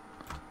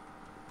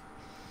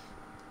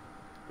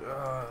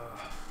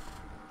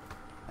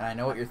 And I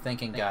know what you're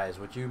thinking, guys.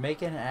 Would you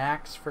make an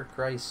axe for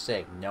Christ's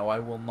sake? No, I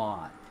will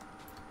not.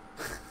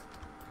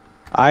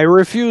 I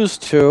refuse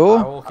I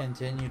to. will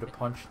continue to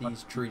punch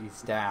these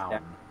trees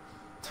down.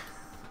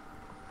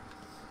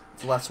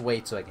 It's less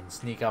weight so I can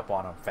sneak up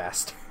on them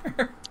faster.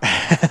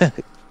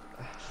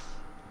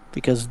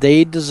 Because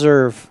they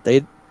deserve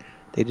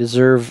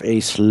a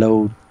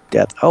slow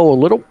death. Oh, a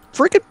little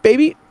freaking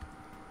baby.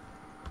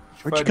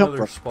 Where'd you Find come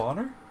another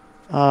from?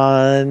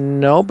 spawner?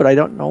 No, but I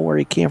don't know where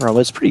he came from.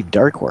 It's pretty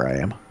dark where I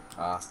am.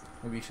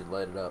 Maybe you should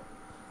light it up.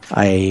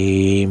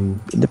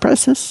 I'm in the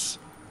process.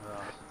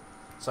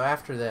 So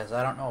after this,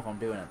 I don't know if I'm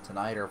doing it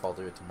tonight or if I'll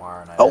do it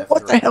tomorrow night. Oh,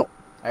 what the hell?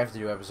 I have to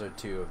do episode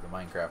 2 of the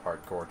Minecraft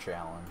Hardcore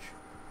Challenge.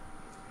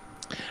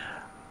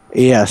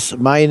 Yes,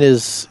 mine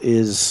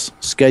is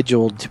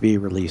scheduled to be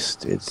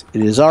released. It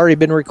has already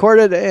been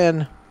recorded,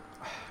 and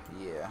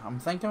Yeah, I'm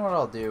thinking what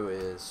I'll do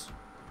is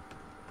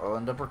I'll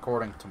end up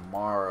recording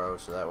tomorrow,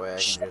 so that way I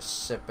can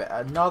just sit back.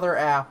 Another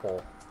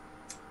apple.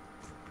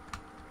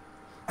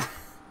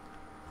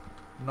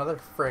 Another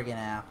friggin'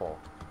 apple.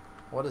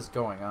 What is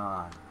going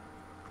on?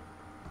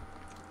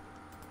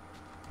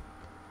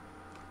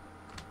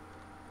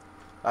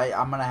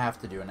 I'm gonna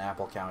have to do an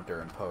apple counter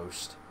in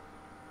post.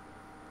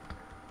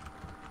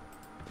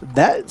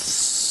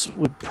 that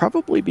would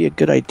probably be a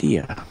good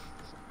idea.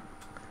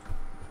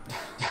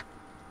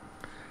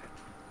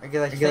 I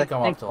think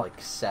I'm up to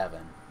like 7.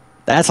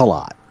 That's a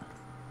lot.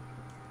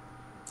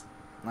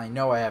 I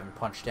know I haven't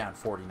punched down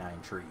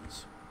 49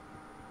 trees.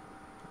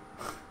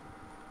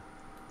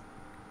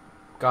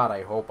 God,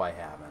 I hope I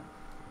haven't.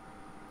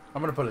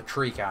 I'm gonna put a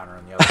tree counter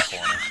in the other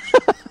corner.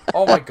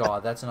 Oh my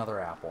god, that's another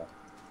apple.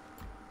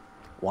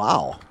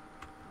 Wow.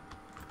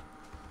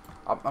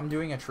 I'm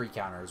doing a tree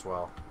counter as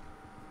well.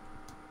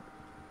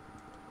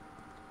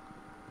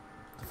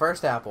 The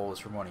first apple was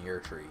from one of your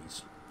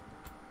trees.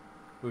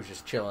 It was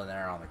just chilling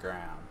there on the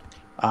ground.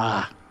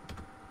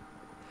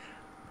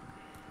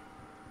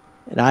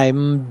 And I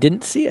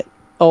didn't see it.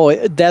 Oh,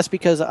 that's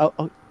because...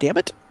 Oh, damn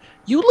it.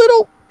 You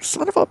little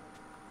son of a...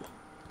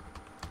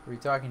 Were you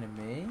talking to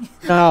me?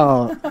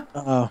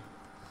 Oh,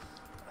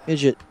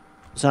 midget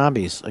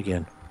zombies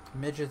again.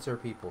 Midgets are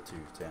people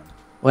too, Tim.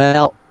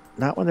 Well,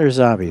 not when they're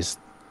zombies.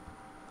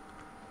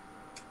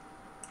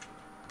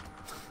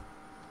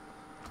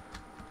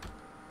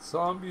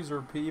 Zombies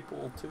are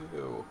people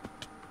too.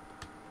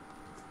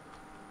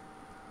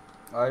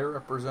 I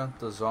represent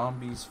the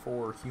Zombies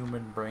for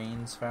Human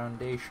Brains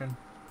Foundation.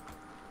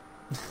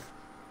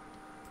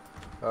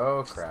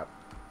 Oh crap.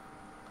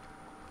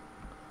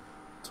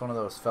 It's one of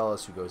those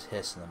fellas who goes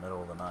hiss in the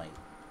middle of the night.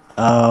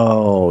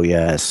 Oh,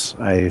 yes.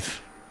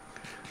 I've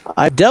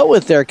dealt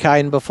with their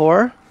kind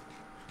before.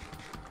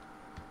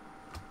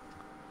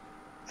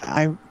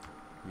 You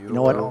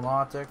know what? will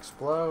not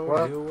explode.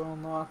 What? You will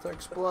not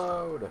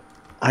explode.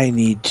 I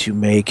need to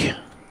make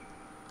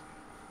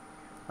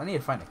I need to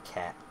find a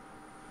cat.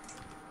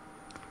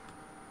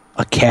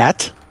 a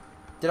cat.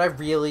 Did I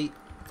really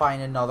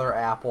find another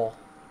apple?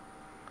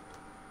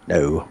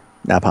 No,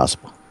 not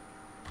possible.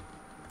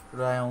 Or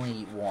did I only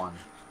eat one?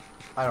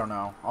 I don't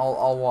know.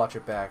 I'll watch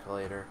it back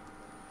later.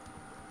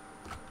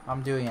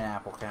 I'm doing an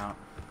apple count.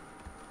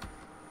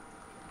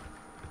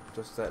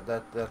 Just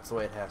that's the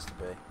way it has to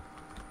be.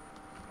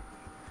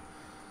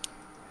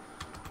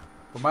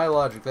 By my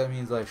logic, that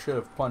means I should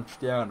have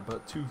punched down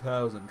about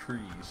 2,000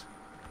 trees.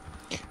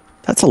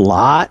 That's a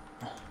lot.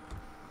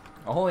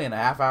 Only in a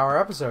half-hour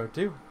episode,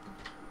 too.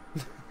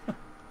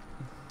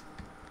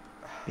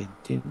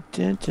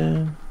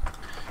 God.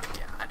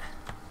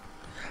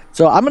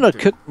 So I'm gonna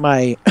cook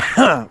my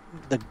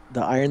the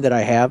iron that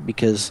I have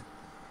because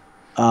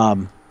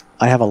I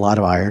have a lot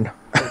of iron.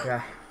 Okay.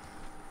 I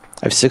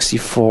have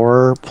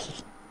 64.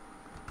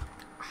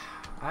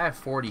 I have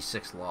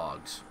 46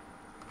 logs.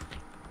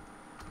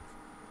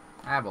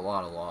 I have a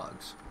lot of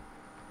logs.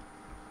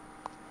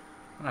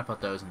 I'm gonna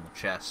put those in the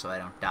chest so I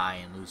don't die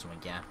and lose them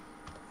again.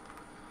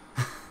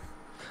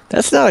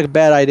 That's not a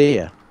bad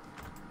idea.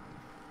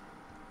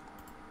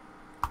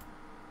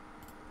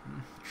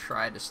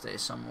 Try to stay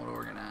somewhat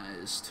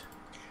organized.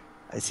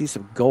 I see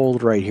some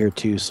gold right here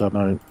too, so I'm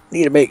gonna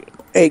need to make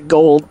a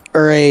gold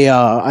or a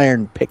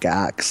iron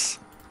pickaxe.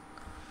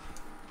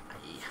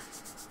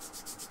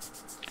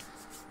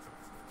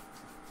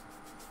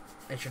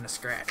 Itching to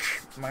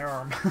scratch my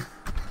arm.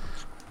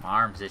 My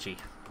arm's itchy.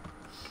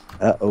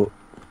 Uh-oh.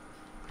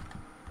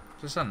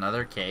 Just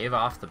another cave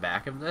off the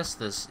back of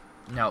this?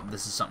 No,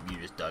 this is something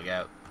you just dug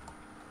out.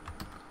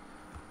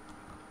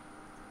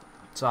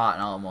 Saw it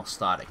and almost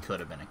thought it could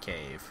have been a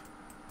cave.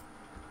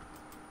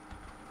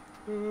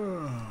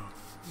 Oh,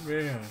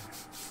 man.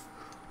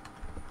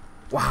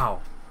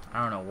 Wow.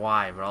 I don't know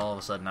why, but all of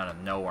a sudden out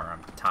of nowhere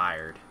I'm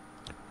tired.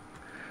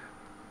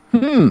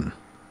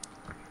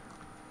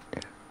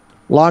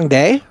 Long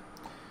day?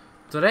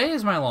 Today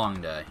is my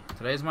long day.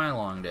 Today's my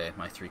long day,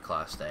 my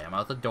 3-class day. I'm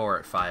out the door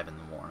at 5 in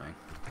the morning.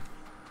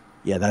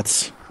 Yeah,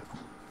 that's...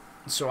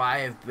 So I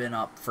have been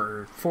up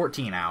for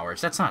 14 hours.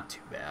 That's not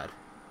too bad.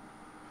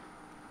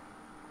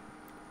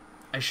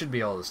 I should be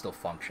able to still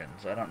function,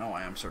 so I don't know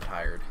why I'm so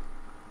tired.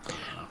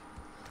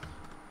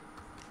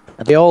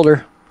 I'll be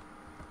older.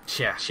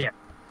 Yeah.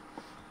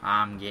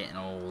 I'm getting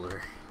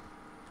older.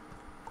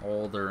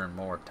 Older and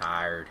more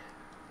tired.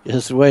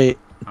 Just wait.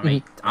 I'm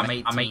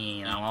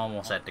 18. I'm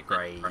almost at the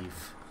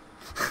grave.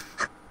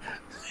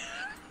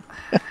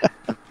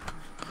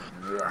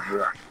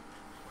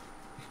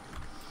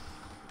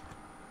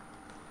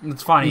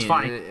 It's funny.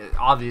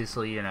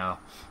 Obviously,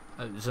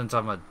 since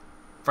I'm a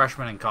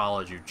freshman in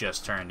college who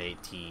just turned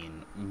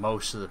 18,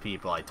 most of the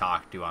people I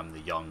talk to, I'm the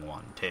young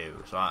one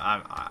too. So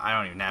I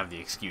don't even have the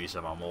excuse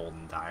of I'm old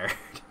and tired.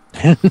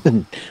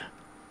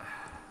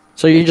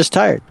 So you're just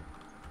tired.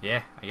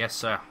 Yeah, I guess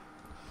so.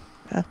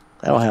 Yeah,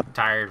 that'll happen.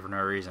 Tired for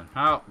no reason.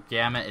 Oh,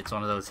 damn it! It's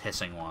one of those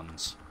hissing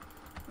ones.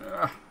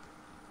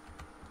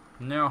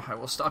 No, I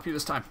will stop you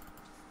this time.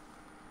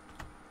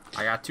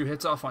 I got 2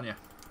 hits off on you.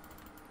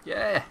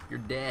 Yeah, you're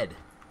dead.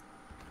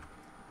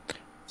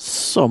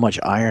 So much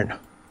iron.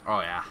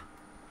 Oh yeah,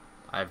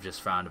 I've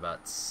just found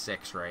about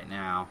 6 right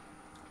now.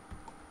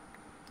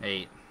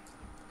 8.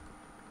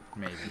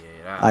 Maybe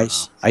 8. I don't know.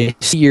 I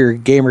see your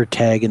gamer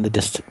tag in the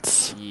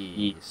distance.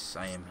 Yes,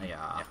 I am here.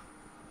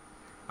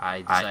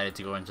 I decided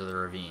to go into the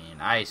ravine.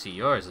 I see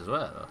yours as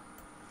well.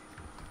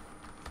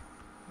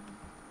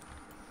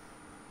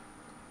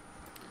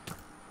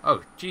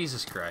 Oh,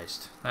 Jesus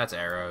Christ. That's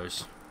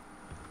arrows.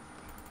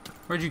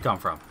 Where'd you come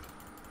from?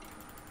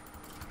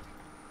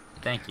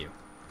 Thank you.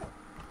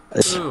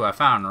 Ooh, I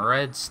found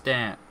red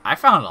stamp. I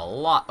found a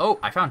lot. Oh,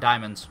 I found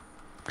diamonds.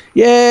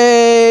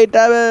 Yay,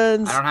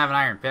 diamonds! I don't have an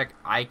iron pick.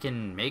 I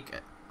can make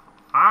it.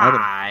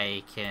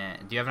 I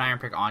can. Do you have an iron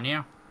pick on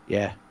you?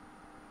 Yeah.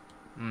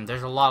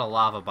 There's a lot of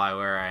lava by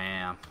where I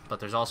am, but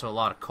there's also a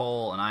lot of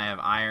coal, and I have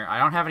iron. I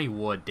don't have any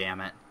wood, damn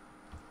it.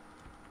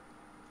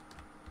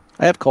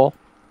 I have coal.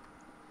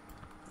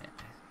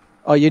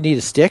 Oh, you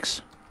need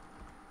sticks?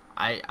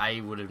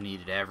 I would have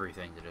needed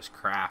everything to just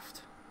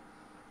craft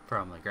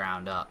from the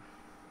ground up.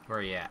 Where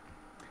are you at?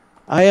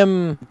 I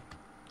am...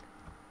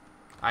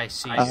 I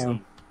see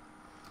you.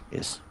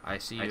 Yes. I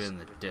see you in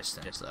the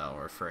distance, though,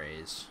 or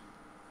phrase.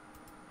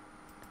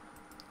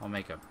 I'll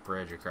make a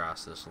bridge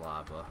across this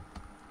lava.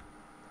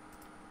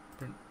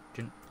 Dun,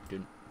 dun,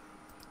 dun,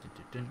 dun,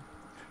 dun, dun.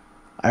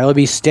 I will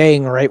be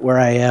staying right where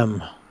I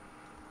am.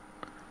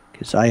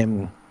 Because I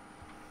am...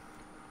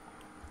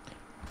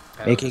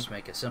 Just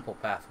make a simple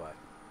pathway.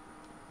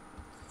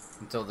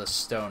 Until the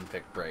stone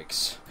pick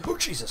breaks. Oh,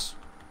 Jesus!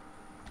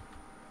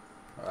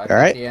 I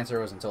think the answer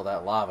was until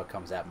that lava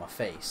comes at my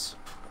face.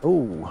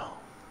 Oh.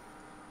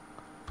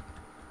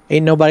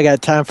 Ain't nobody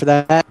got time for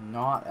that.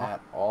 Not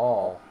at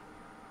all.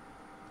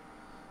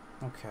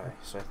 Okay,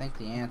 so I think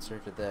the answer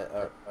to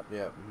that...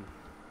 yeah,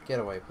 get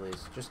away,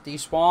 please. Just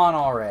despawn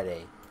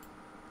already.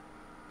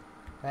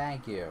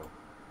 Thank you.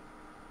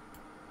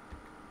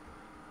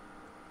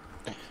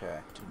 Okay.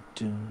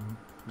 I'm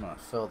gonna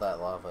fill that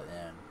lava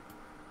in.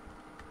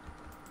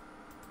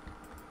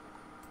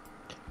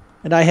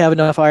 And I have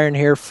enough iron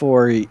here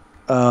for you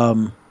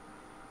to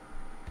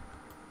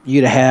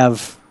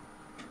have.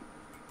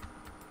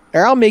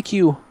 Or I'll make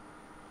you.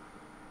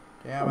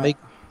 I'll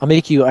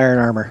make you iron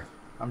armor.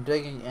 I'm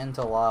digging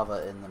into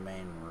lava in the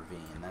main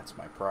ravine. That's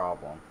my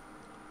problem.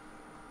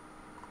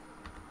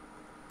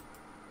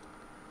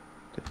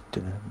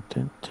 Dun,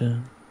 dun,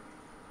 dun.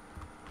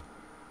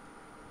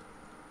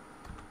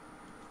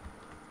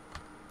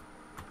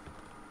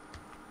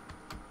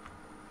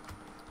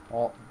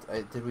 Well,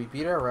 did we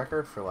beat our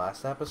record for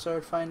last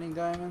episode finding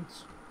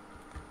diamonds?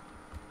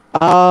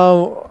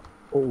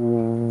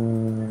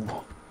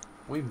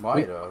 We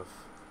might have.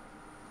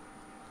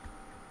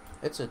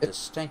 It's a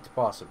distinct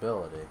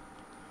possibility.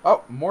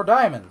 Oh, more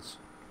diamonds!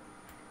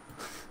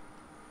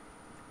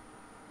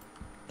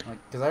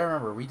 Because I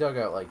remember we dug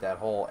out like that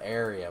whole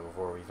area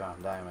before we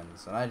found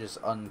diamonds, and I just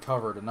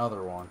uncovered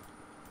another one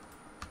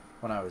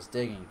when I was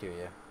digging to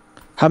you.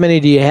 How many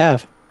do you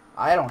have?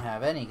 I don't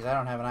have any because I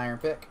don't have an iron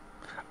pick.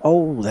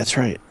 Oh, that's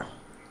right.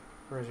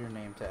 Where's your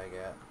name tag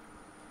at?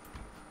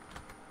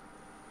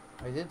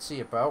 I did see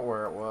about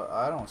where it was.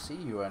 I don't see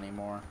you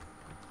anymore.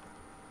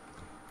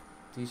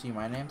 Do you see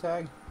my name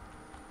tag?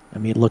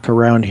 Let me look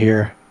around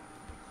here.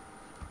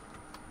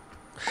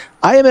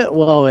 I am at,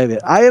 well, wait a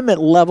minute. I am at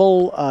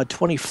level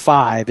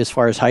 25 as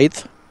far as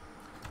height.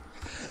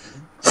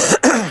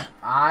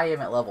 I am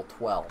at level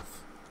 12.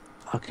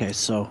 Okay,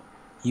 so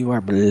you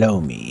are below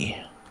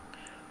me.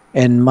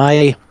 And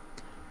my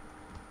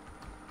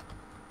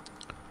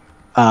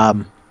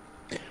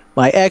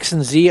X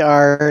and Z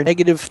are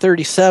negative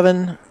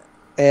 37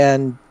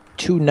 and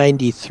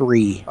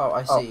 293. Oh,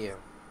 I see you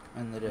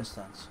in the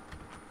distance.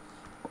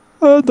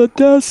 In the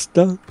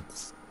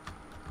distance.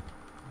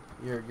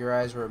 Your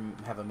eyes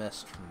have a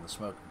mist from the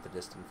smoke of the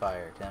distant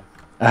fire, Tim.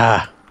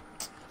 Ah.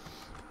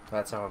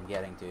 That's how I'm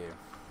getting to you.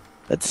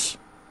 That's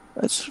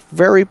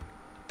very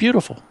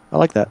beautiful. I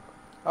like that.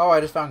 Oh,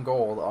 I just found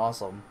gold.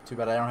 Awesome. Too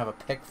bad I don't have a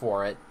pick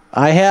for it.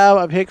 I have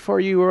a pick for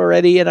you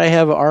already, and I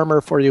have armor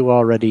for you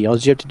already. All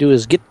you have to do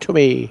is get to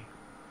me.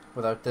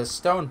 Without this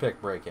stone pick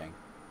breaking.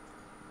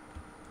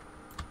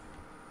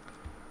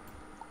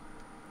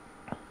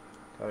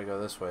 Gotta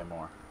go this way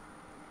more.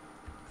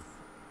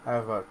 I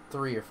have about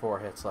 3 or 4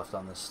 hits left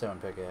on this stone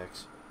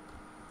pickaxe.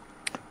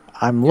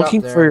 I'm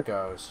looking there for... it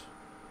goes.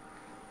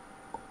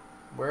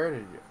 Where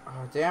did you...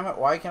 Oh, damn it.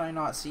 Why can I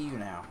not see you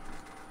now?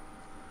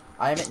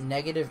 I'm at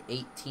negative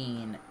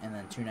 18 and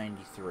then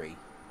 293.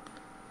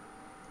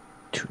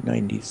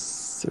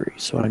 293,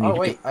 so I need Oh,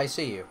 wait. I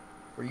see you.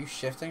 Were you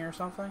shifting or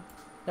something?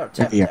 No,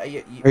 Tim. Yeah.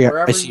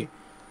 Wherever I see you.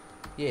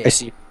 Yeah. I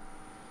see.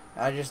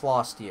 I just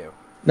lost you.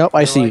 Nope,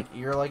 I see.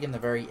 You're like in the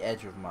very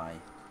edge of my.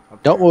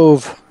 Don't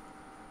move.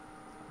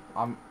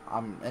 I'm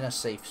in a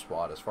safe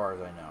spot as far as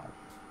I know.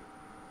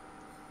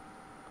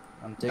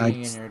 I'm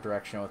digging in your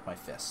direction with my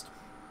fist.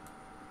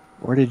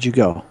 Where did you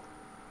go?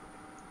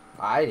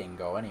 I didn't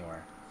go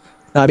anywhere.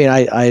 No, I mean,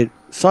 I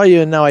saw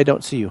you and now I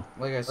don't see you.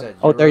 Like I said,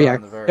 there you are.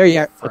 There you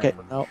are. Fringe.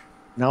 Okay.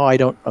 No, I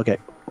don't. Okay.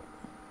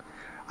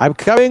 I'm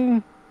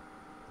coming.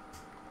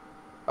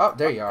 Oh,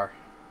 there you are.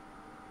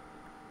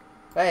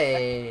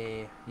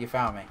 Hey, you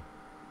found me.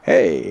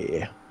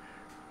 Hey.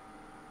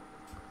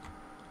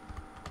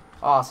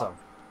 Awesome.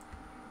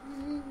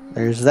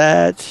 There's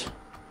that.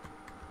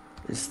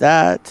 There's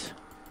that.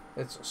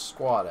 It's a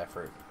squad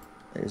effort.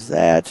 There's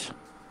that.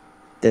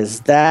 There's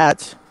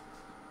that.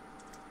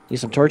 Need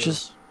some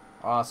torches?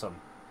 Awesome.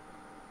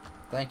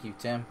 Thank you,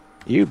 Tim.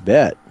 You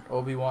bet.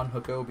 Obi-Wan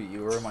Hukobi,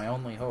 you were my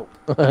only hope.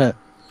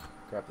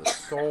 Grab the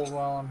gold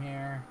while I'm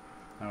here.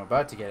 I'm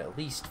about to get at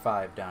least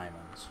 5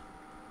 diamonds.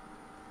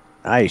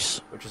 Nice.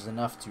 Which is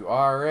enough to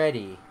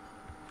already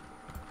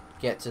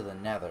get to the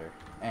nether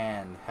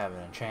and have an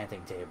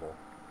enchanting table.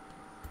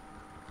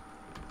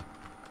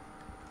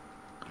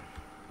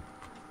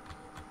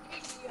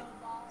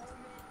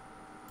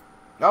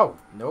 Oh,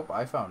 nope,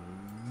 I found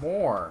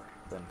more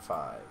than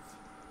 5.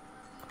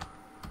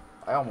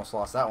 I almost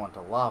lost that one to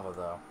lava,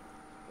 though.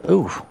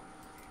 Ooh.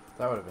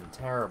 That would have been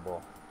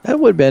terrible. That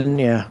would have been,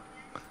 yeah.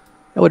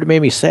 That would have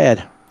made me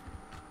sad.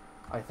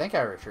 I think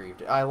I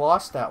retrieved it. I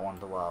lost that one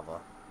to lava.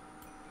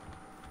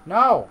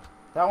 No!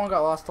 That one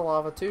got lost to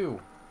lava,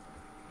 too.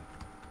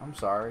 I'm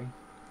sorry.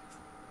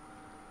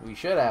 We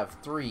should have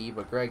 3,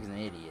 but Greg's an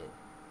idiot.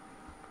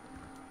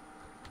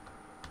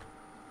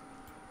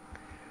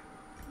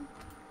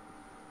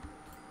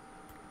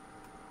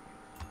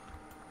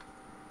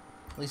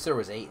 At least there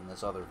was 8 in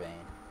this other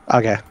vein.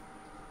 Okay.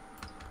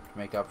 To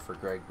make up for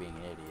Greg being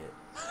an idiot.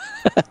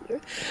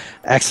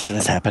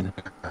 Accidents happen.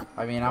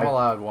 I mean, I'm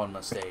allowed one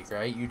mistake,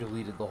 right? You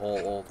deleted the whole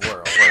old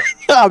world.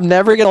 I'm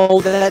never going to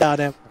hold that on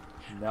him.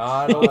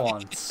 Not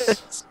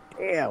once.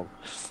 Damn.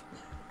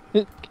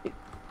 It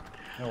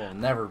will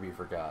never be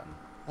forgotten.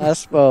 I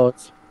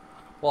suppose.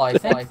 Well, I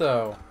think,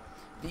 though,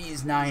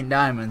 these 9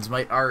 diamonds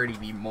might already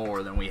be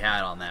more than we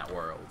had on that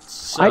world.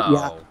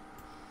 So,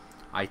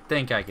 I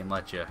think I can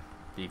let you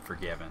be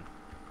forgiven.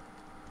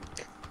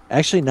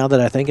 Actually, now that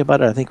I think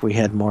about it, I think we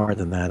had more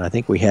than that. I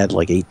think we had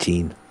like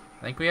 18.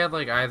 I think we had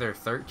like either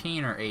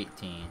 13 or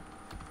 18.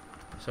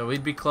 So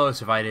we'd be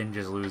close if I didn't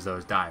just lose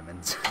those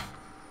diamonds.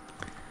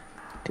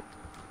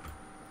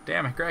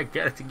 Damn it, Greg,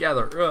 get it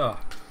together. Ugh.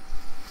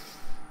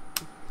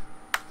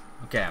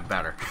 Okay, I'm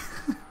better.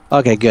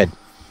 Okay, good.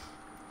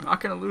 I'm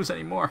not going to lose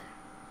any more.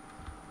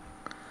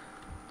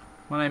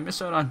 When I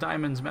miss out on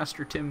diamonds,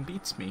 Master Tim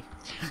beats me.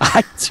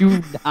 I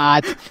do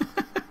not.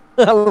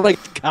 I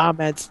like the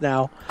comments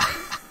now.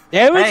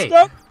 Damn it,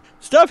 Hey.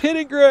 Stop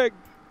hitting Greg.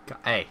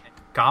 Hey,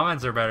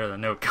 comments are better than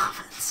no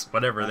comments,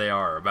 whatever they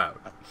are about.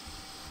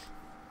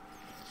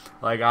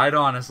 Like, I'd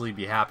honestly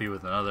be happy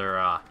with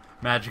another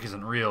magic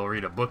isn't real,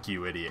 read a book,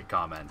 you idiot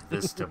comment.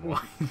 This Tim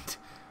White.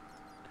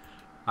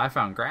 I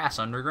found grass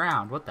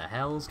underground. What the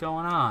hell is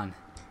going on?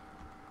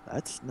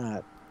 That's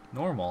not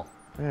normal.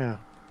 Yeah.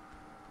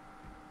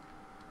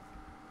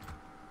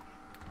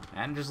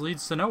 And it just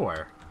leads to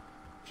nowhere.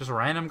 Just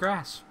random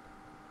grass.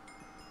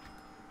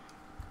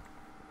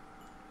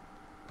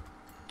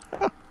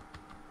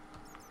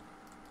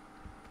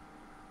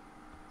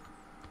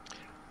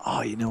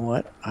 Oh, you know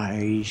what?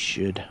 I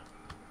should.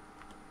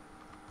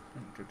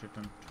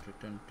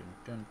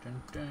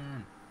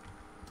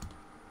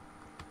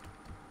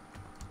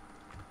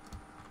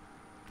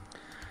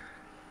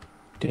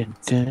 Dun,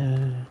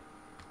 dun.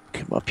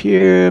 Come up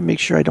here. Make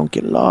sure I don't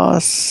get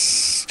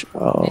lost.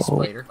 Oh. Hey,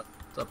 Splater.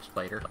 What's up,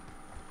 Splater?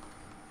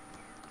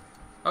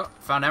 Oh,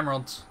 found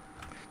emeralds.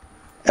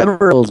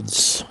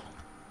 Emeralds.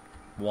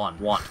 One.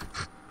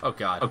 Oh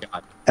god.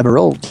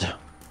 Emerald.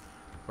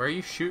 Where are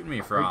you shooting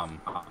me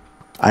from?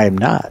 I am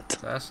not.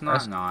 That's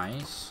not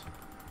nice.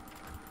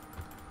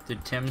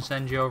 Did Tim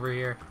send you over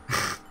here?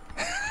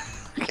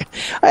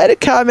 I had a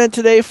comment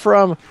today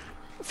from a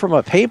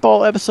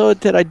paintball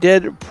episode that I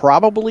did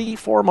probably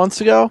 4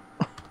 months ago.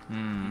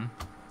 And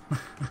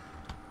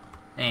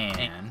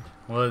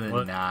was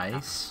it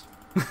nice?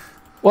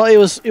 Well, it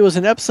was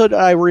an episode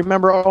I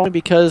remember only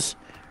because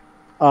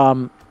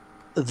the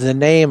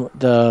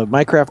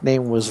Minecraft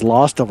name was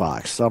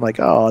Lostovox. So I'm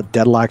like, oh,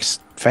 Deadlock's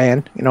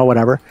fan,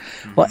 whatever.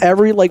 Mm-hmm. Well,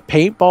 every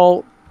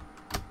paintball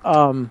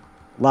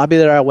lobby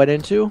that I went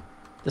into,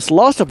 this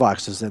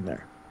Lostovox is in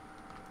there.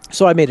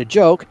 So I made a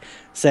joke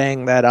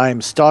saying that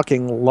I'm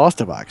stalking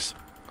Lostovox.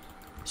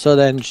 So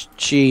then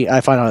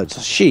I found out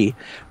it's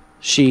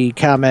she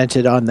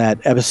commented on that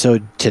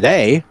episode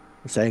today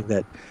saying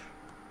that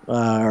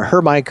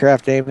her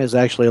Minecraft name is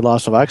actually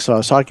Lostovox. So I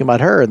was talking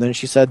about her, and then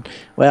she said,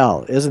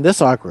 well, isn't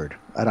this awkward?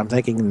 And I'm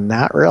thinking,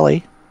 not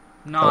really.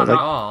 Not at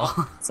all.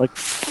 It's like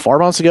 4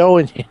 months ago,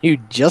 and you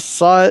just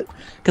saw it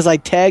because I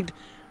tagged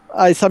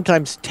I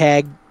sometimes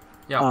tag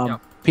Yeah.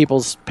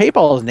 people's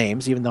PayPal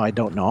names, even though I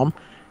don't know them.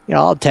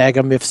 I'll tag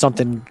them if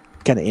something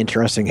kind of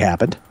interesting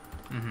happened.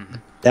 Mm-hmm.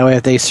 That way,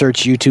 if they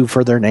search YouTube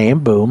for their name,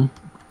 boom,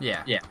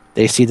 Yeah.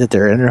 they see that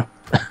they're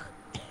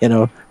in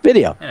a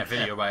video. And a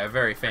video by a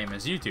very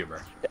famous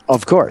YouTuber.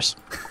 Of course.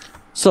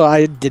 So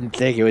I didn't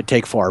think it would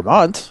take 4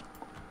 months.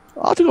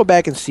 I'll have to go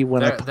back and see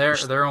when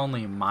They're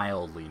only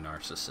mildly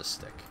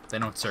narcissistic. They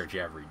don't search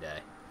every day.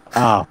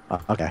 Oh,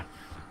 okay.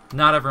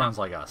 Not everyone's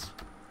like us.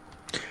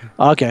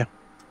 Okay.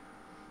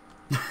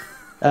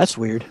 That's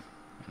weird.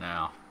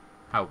 No.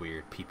 How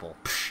weird, people.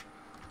 Psh.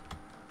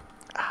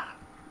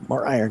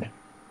 More iron.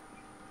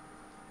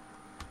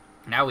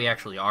 Now we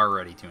actually are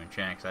ready to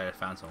enchant, because I just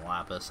found some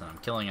lapis, and I'm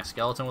killing a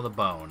skeleton with a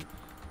bone.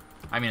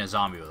 I mean a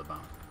zombie with a bone.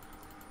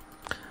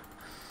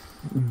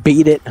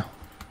 Beat it.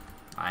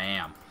 I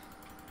am.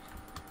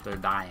 They're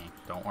dying.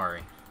 Don't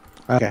worry.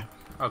 Okay.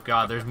 Oh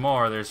god, there's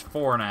more. There's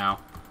 4 now.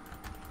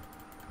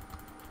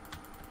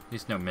 At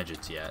least no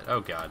midgets yet. Oh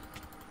god.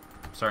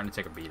 I'm starting to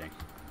take a beating.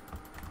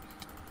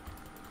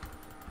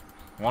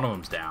 One of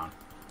them's down.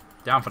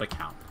 Down for the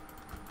count.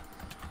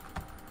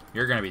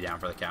 You're gonna be down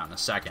for the count in a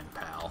second,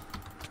 pal.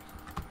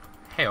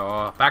 Hey,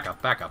 oh, back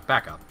up, back up,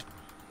 back up.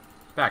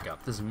 Back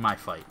up. This is my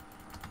fight.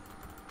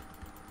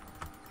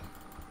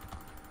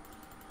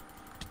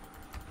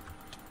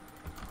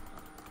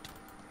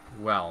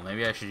 Well,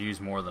 maybe I should use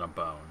more than a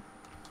bone.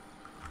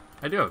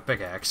 I do have a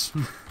pickaxe.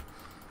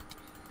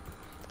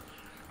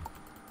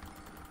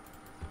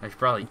 I should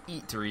probably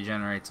eat to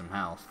regenerate some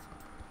health.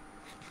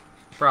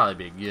 Probably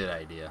be a good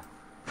idea.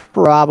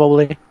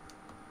 Probably.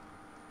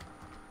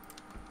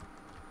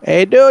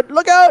 Hey, dude,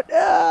 look out!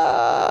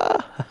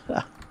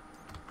 Ah!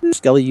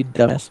 Skelly, you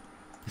dumbass.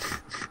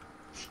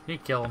 He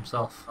kill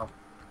himself.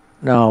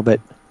 No, but...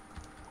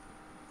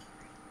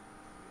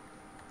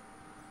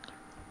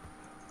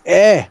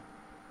 Eh!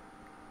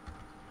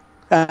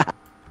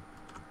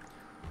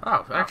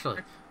 Oh,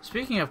 actually,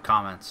 speaking of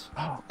comments,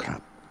 Oh,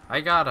 crap. I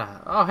got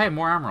a... Oh, hey,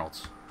 more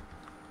emeralds.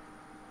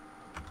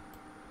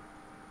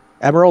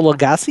 Emerald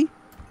Lagasse?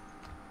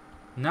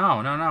 No,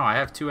 I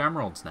have 2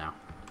 emeralds now.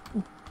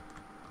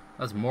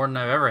 That's more than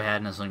I've ever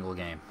had in a single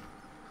game.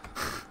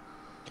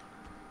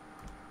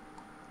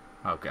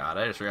 Oh god,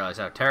 I just realized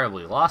how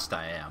terribly lost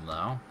I am,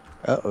 though.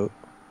 Uh-oh.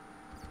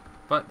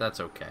 But that's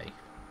okay.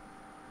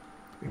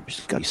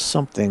 There's got to be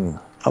something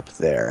up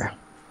there.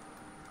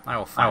 I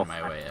will find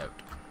my way out.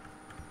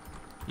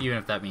 Even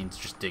if that means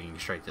just digging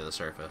straight to the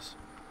surface.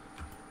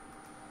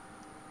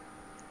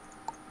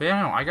 But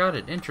yeah, no, I got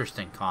an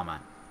interesting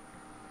comment.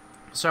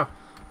 So,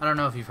 I don't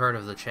know if you've heard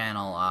of the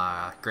channel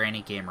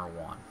Granny Gamer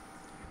 1.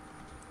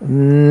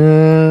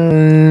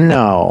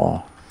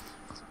 No.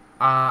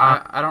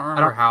 I don't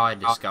remember how I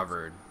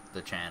discovered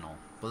the channel,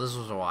 but this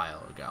was a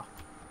while ago.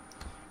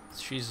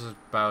 She's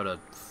about a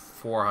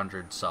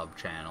 400 sub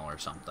channel or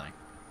something.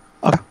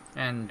 Okay.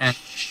 And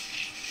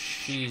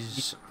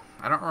she's...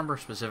 I don't remember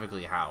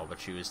specifically how, but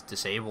she was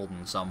disabled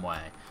in some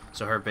way.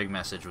 So her big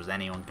message was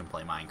anyone can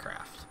play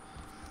Minecraft.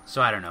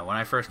 So I don't know, when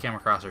I first came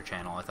across her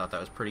channel, I thought that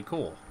was pretty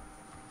cool.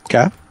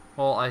 Okay.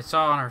 Well, I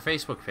saw on her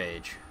Facebook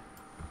page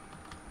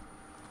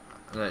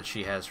that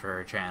she has for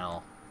her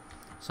channel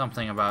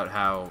something about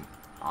how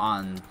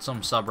on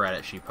some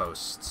subreddit she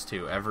posts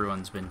to,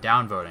 everyone's been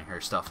downvoting her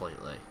stuff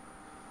lately.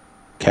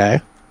 Okay.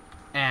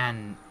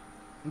 And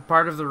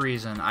part of the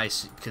reason I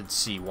could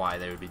see why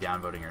they would be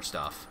downvoting her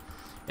stuff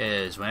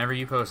is whenever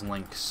you post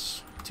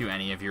links to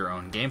any of your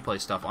own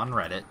gameplay stuff on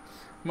Reddit,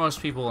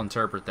 most people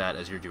interpret that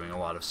as you're doing a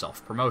lot of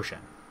self-promotion.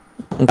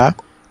 Okay.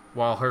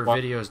 While her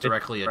videos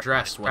directly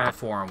addressed what the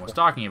forum was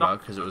talking about,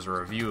 because it was a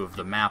review of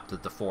the map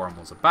that the forum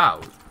was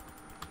about,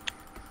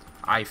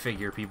 I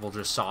figure people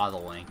just saw the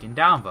link and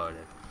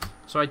downvoted.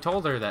 So I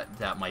told her that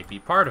that might be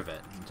part of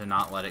it, and to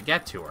not let it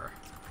get to her.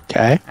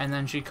 Okay. And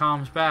then she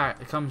comes back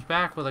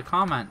with a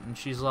comment, and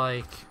she's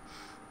like,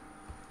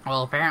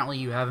 well, apparently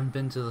you haven't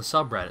been to the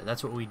subreddit.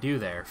 That's what we do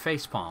there.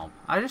 Facepalm.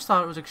 I just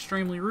thought it was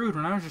extremely rude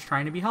when I was just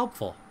trying to be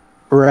helpful.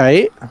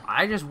 Right.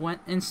 I just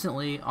went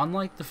instantly,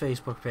 unlike the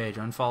Facebook page,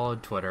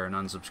 unfollowed Twitter and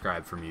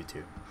unsubscribed from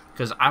YouTube.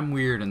 Because I'm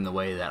weird in the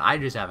way that I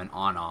just have an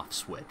on-off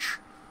switch.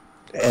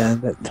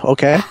 And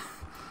okay.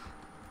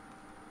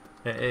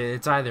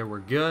 It's either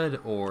we're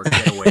good or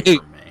get away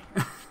from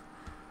me.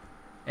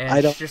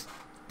 And it's just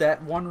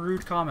that one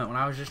rude comment when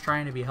I was just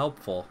trying to be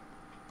helpful.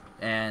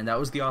 And that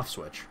was the off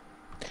switch.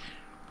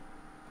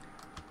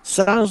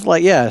 Sounds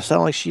like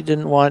she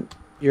didn't want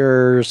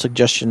your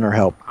suggestion or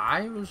help.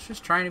 I was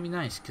just trying to be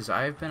nice because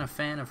I've been a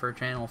fan of her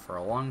channel for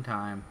a long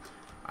time.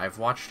 I've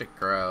watched it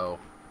grow,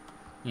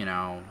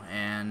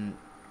 and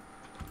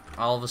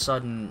all of a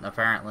sudden,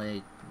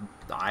 apparently,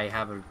 I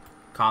have a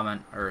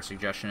comment or a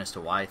suggestion as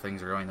to why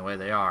things are going the way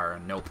they are,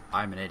 and nope,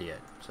 I'm an idiot,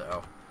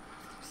 so...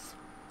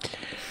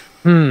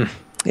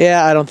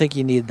 Yeah, I don't think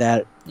you need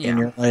that in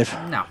your life.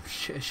 No,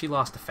 she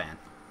lost a fan.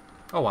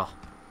 Oh well.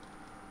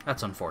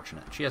 That's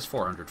unfortunate. She has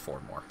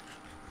 404 more.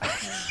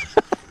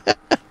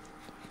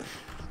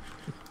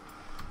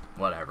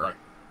 Whatever.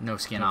 No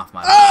skin off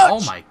my...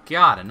 Oh my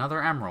god,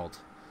 another emerald.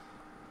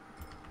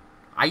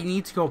 I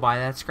need to go buy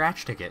that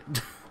scratch ticket.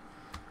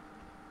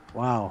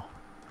 Wow.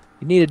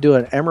 You need to do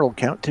an emerald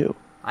count, too.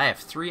 I have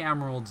 3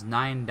 emeralds,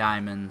 9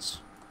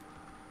 diamonds.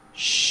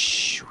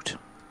 Shoot.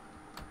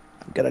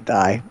 I'm gonna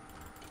die.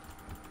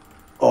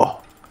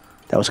 Oh,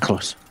 that was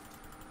close.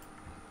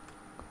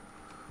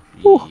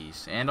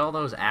 Jeez. And all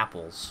those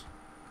apples.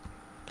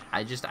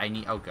 I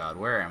need... Oh, God.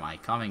 Where am I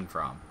coming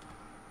from?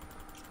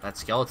 That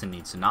skeleton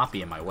needs to not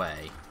be in my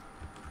way.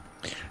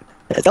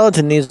 That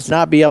skeleton needs to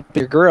not be up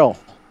your grill.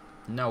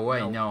 No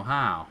way, no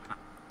how.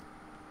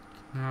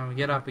 No,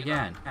 get up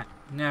again.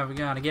 Never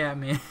gonna get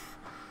me.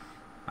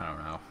 I don't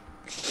know.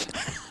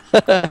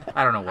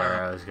 I don't know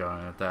where I was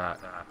going with that.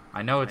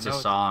 I know it's a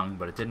song,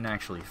 but it didn't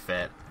actually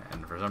fit.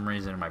 And for some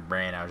reason in my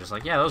brain, I was just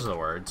like, yeah, those are the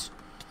words.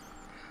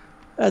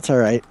 That's all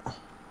right.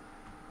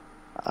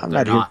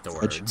 They're not the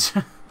words.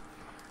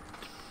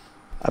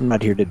 I'm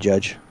not here to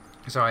judge.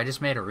 So I just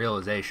made a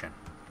realization.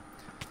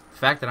 The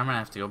fact that I'm going to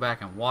have to go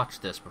back and watch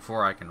this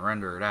before I can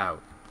render it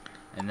out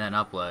and then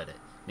upload it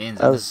means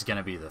that this is going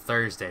to be the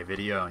Thursday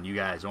video and you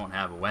guys won't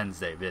have a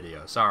Wednesday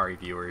video. Sorry,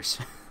 viewers.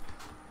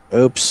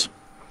 Oops.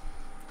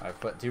 I've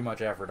put too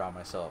much effort on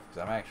myself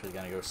because I'm actually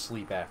going to go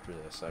sleep after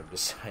this, I've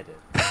decided.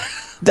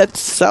 That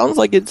sounds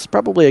like it's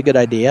probably a good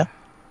idea.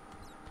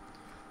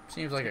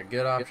 Seems like a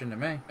good option to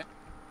me.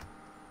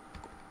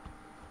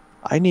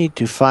 I need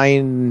to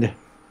find...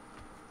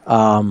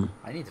 I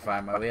need to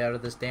find my way out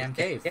of this damn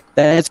cave.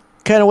 That's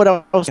kind of what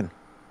I was thinking.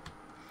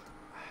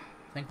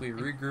 I think we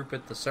regroup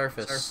at the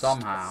surface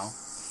somehow.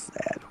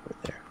 That over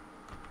there.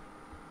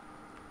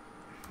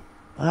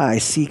 Ah, I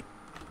see.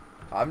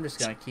 I'm just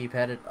going to keep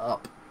headed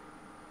up.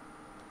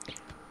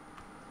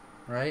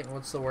 Right?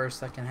 What's the worst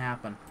that can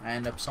happen? I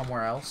end up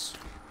somewhere else?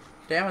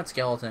 Damn it,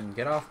 skeleton.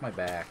 Get off my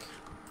back.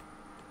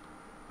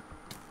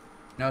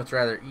 No, it's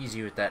rather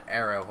easy with that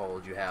arrow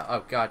hold you have.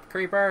 Oh, God.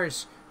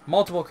 Creepers!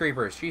 Multiple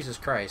creepers. Jesus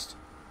Christ.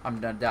 I'm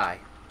gonna die.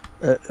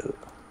 Uh-oh.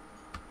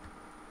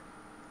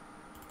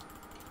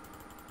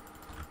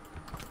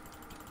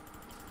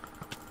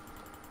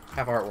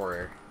 Have Heart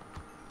Warrior.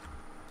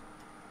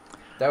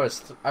 That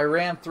was... I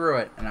ran through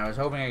it, and I was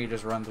hoping I could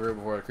just run through it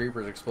before the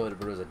creepers exploded,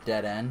 but it was a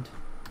dead end.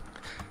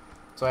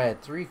 So I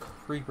had 3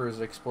 creepers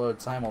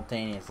explode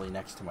simultaneously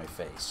next to my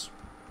face.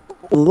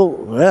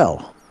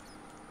 Well...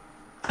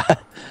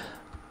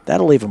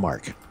 That'll leave a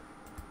mark.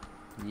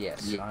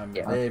 Yes,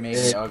 they made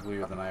me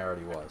uglier than I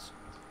already was.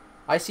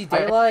 I see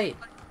daylight!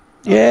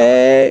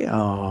 Yay!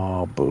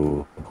 Oh,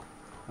 boo.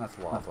 That's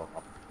lava.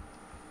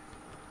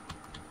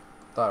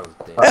 Thought it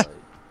was daylight.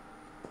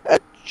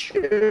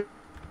 Where'd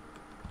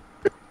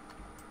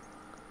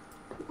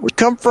we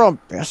come from,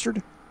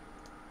 bastard?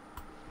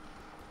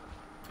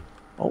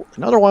 Oh,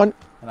 another one.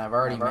 And I've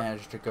already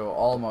managed to go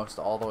almost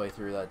all the way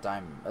through that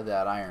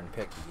that iron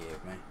pick you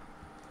gave me.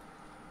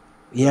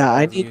 Yeah,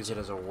 I had to need use it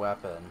as a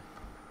weapon.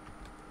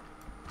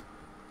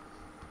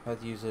 I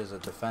had to use it as a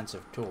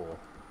defensive tool.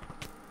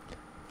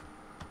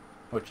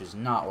 Which is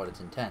not what its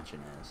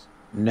intention is.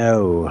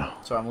 No.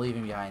 So I'm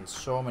leaving behind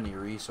so many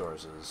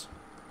resources.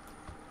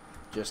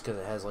 Just because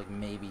it has like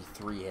maybe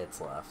 3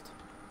 hits left.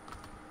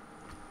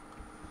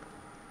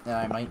 And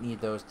I might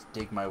need those to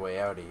dig my way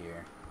out of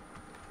here.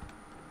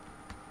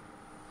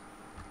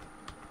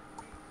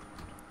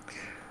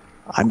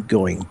 I'm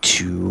going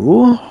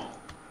to...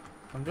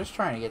 I'm just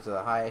trying to get to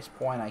the highest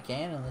point I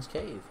can in this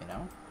cave, you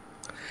know?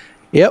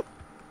 Yep.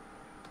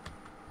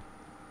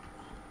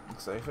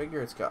 So I figure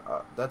it's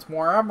got... that's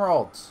more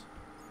emeralds!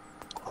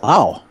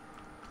 Wow.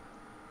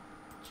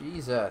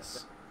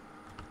 Jesus.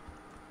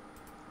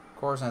 Of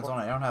course, that's when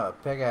I don't have a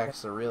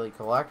pickaxe to really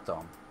collect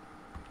them.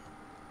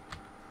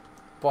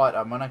 But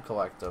I'm gonna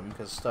collect them,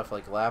 because stuff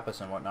like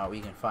lapis and whatnot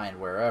we can find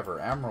wherever.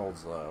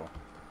 Emeralds, though.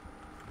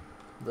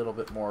 A little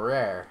bit more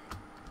rare.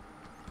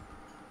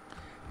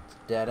 It's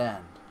a dead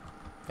end.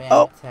 Fantastic.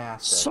 Oh,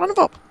 son of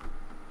a...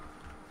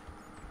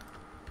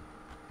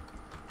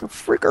 The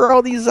frick are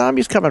all these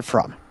zombies coming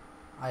from?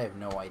 I have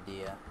no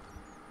idea.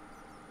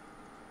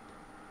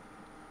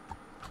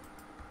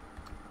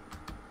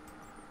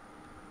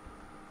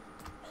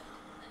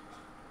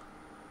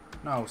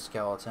 No,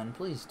 skeleton,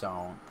 please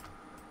don't.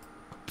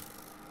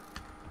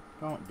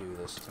 Don't do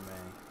this to me.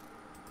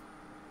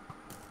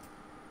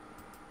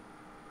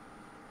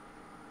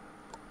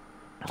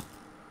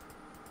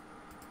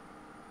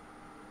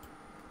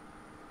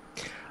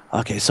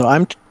 Okay, so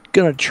I'm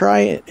gonna try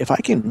it. If I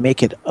can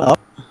make it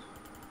up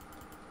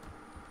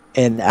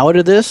and out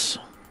of this,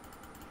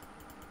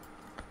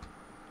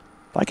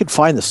 if I could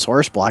find the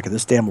source block of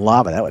this damn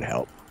lava, that would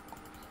help.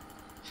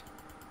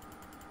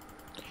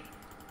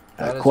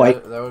 That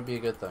would be a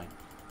good thing.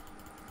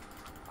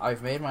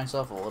 I've made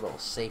myself a little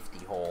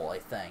safety hole, I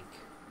think.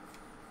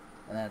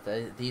 And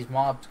that these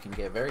mobs can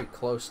get very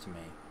close to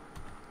me,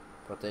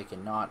 but they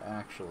cannot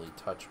actually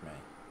touch me.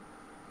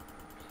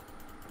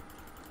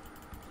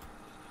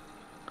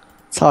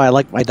 That's how I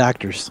like my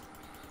doctors.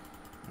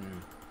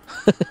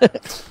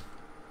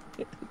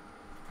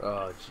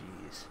 Oh,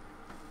 jeez.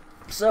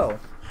 So,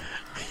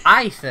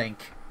 I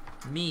think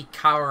me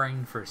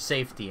cowering for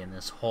safety in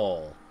this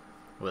hole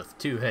with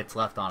 2 hits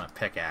left on a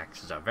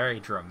pickaxe is a very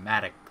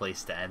dramatic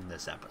place to end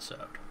this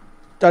episode.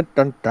 Dun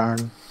dun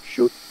dun.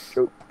 Shoot,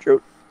 shoot,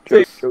 shoot,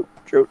 shoot, shoot,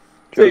 shoot,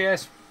 See you shoot.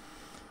 guys.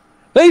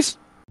 Peace!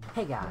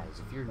 Hey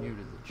guys, if you're new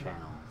to the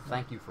channel,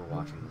 thank you for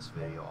watching this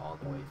video all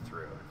the way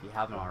through. If you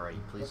haven't already,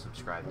 please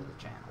subscribe to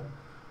the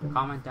channel.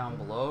 Comment down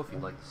below if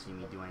you'd like to see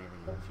me do anything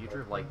in the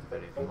future. Like the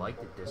video if you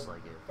liked it,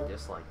 dislike it if you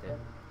disliked it,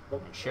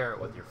 and share it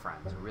with your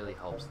friends. It really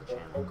helps the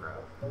channel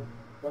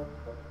grow.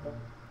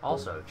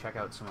 Also, check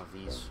out some of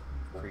these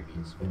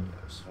previous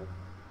videos.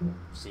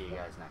 See you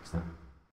guys next time.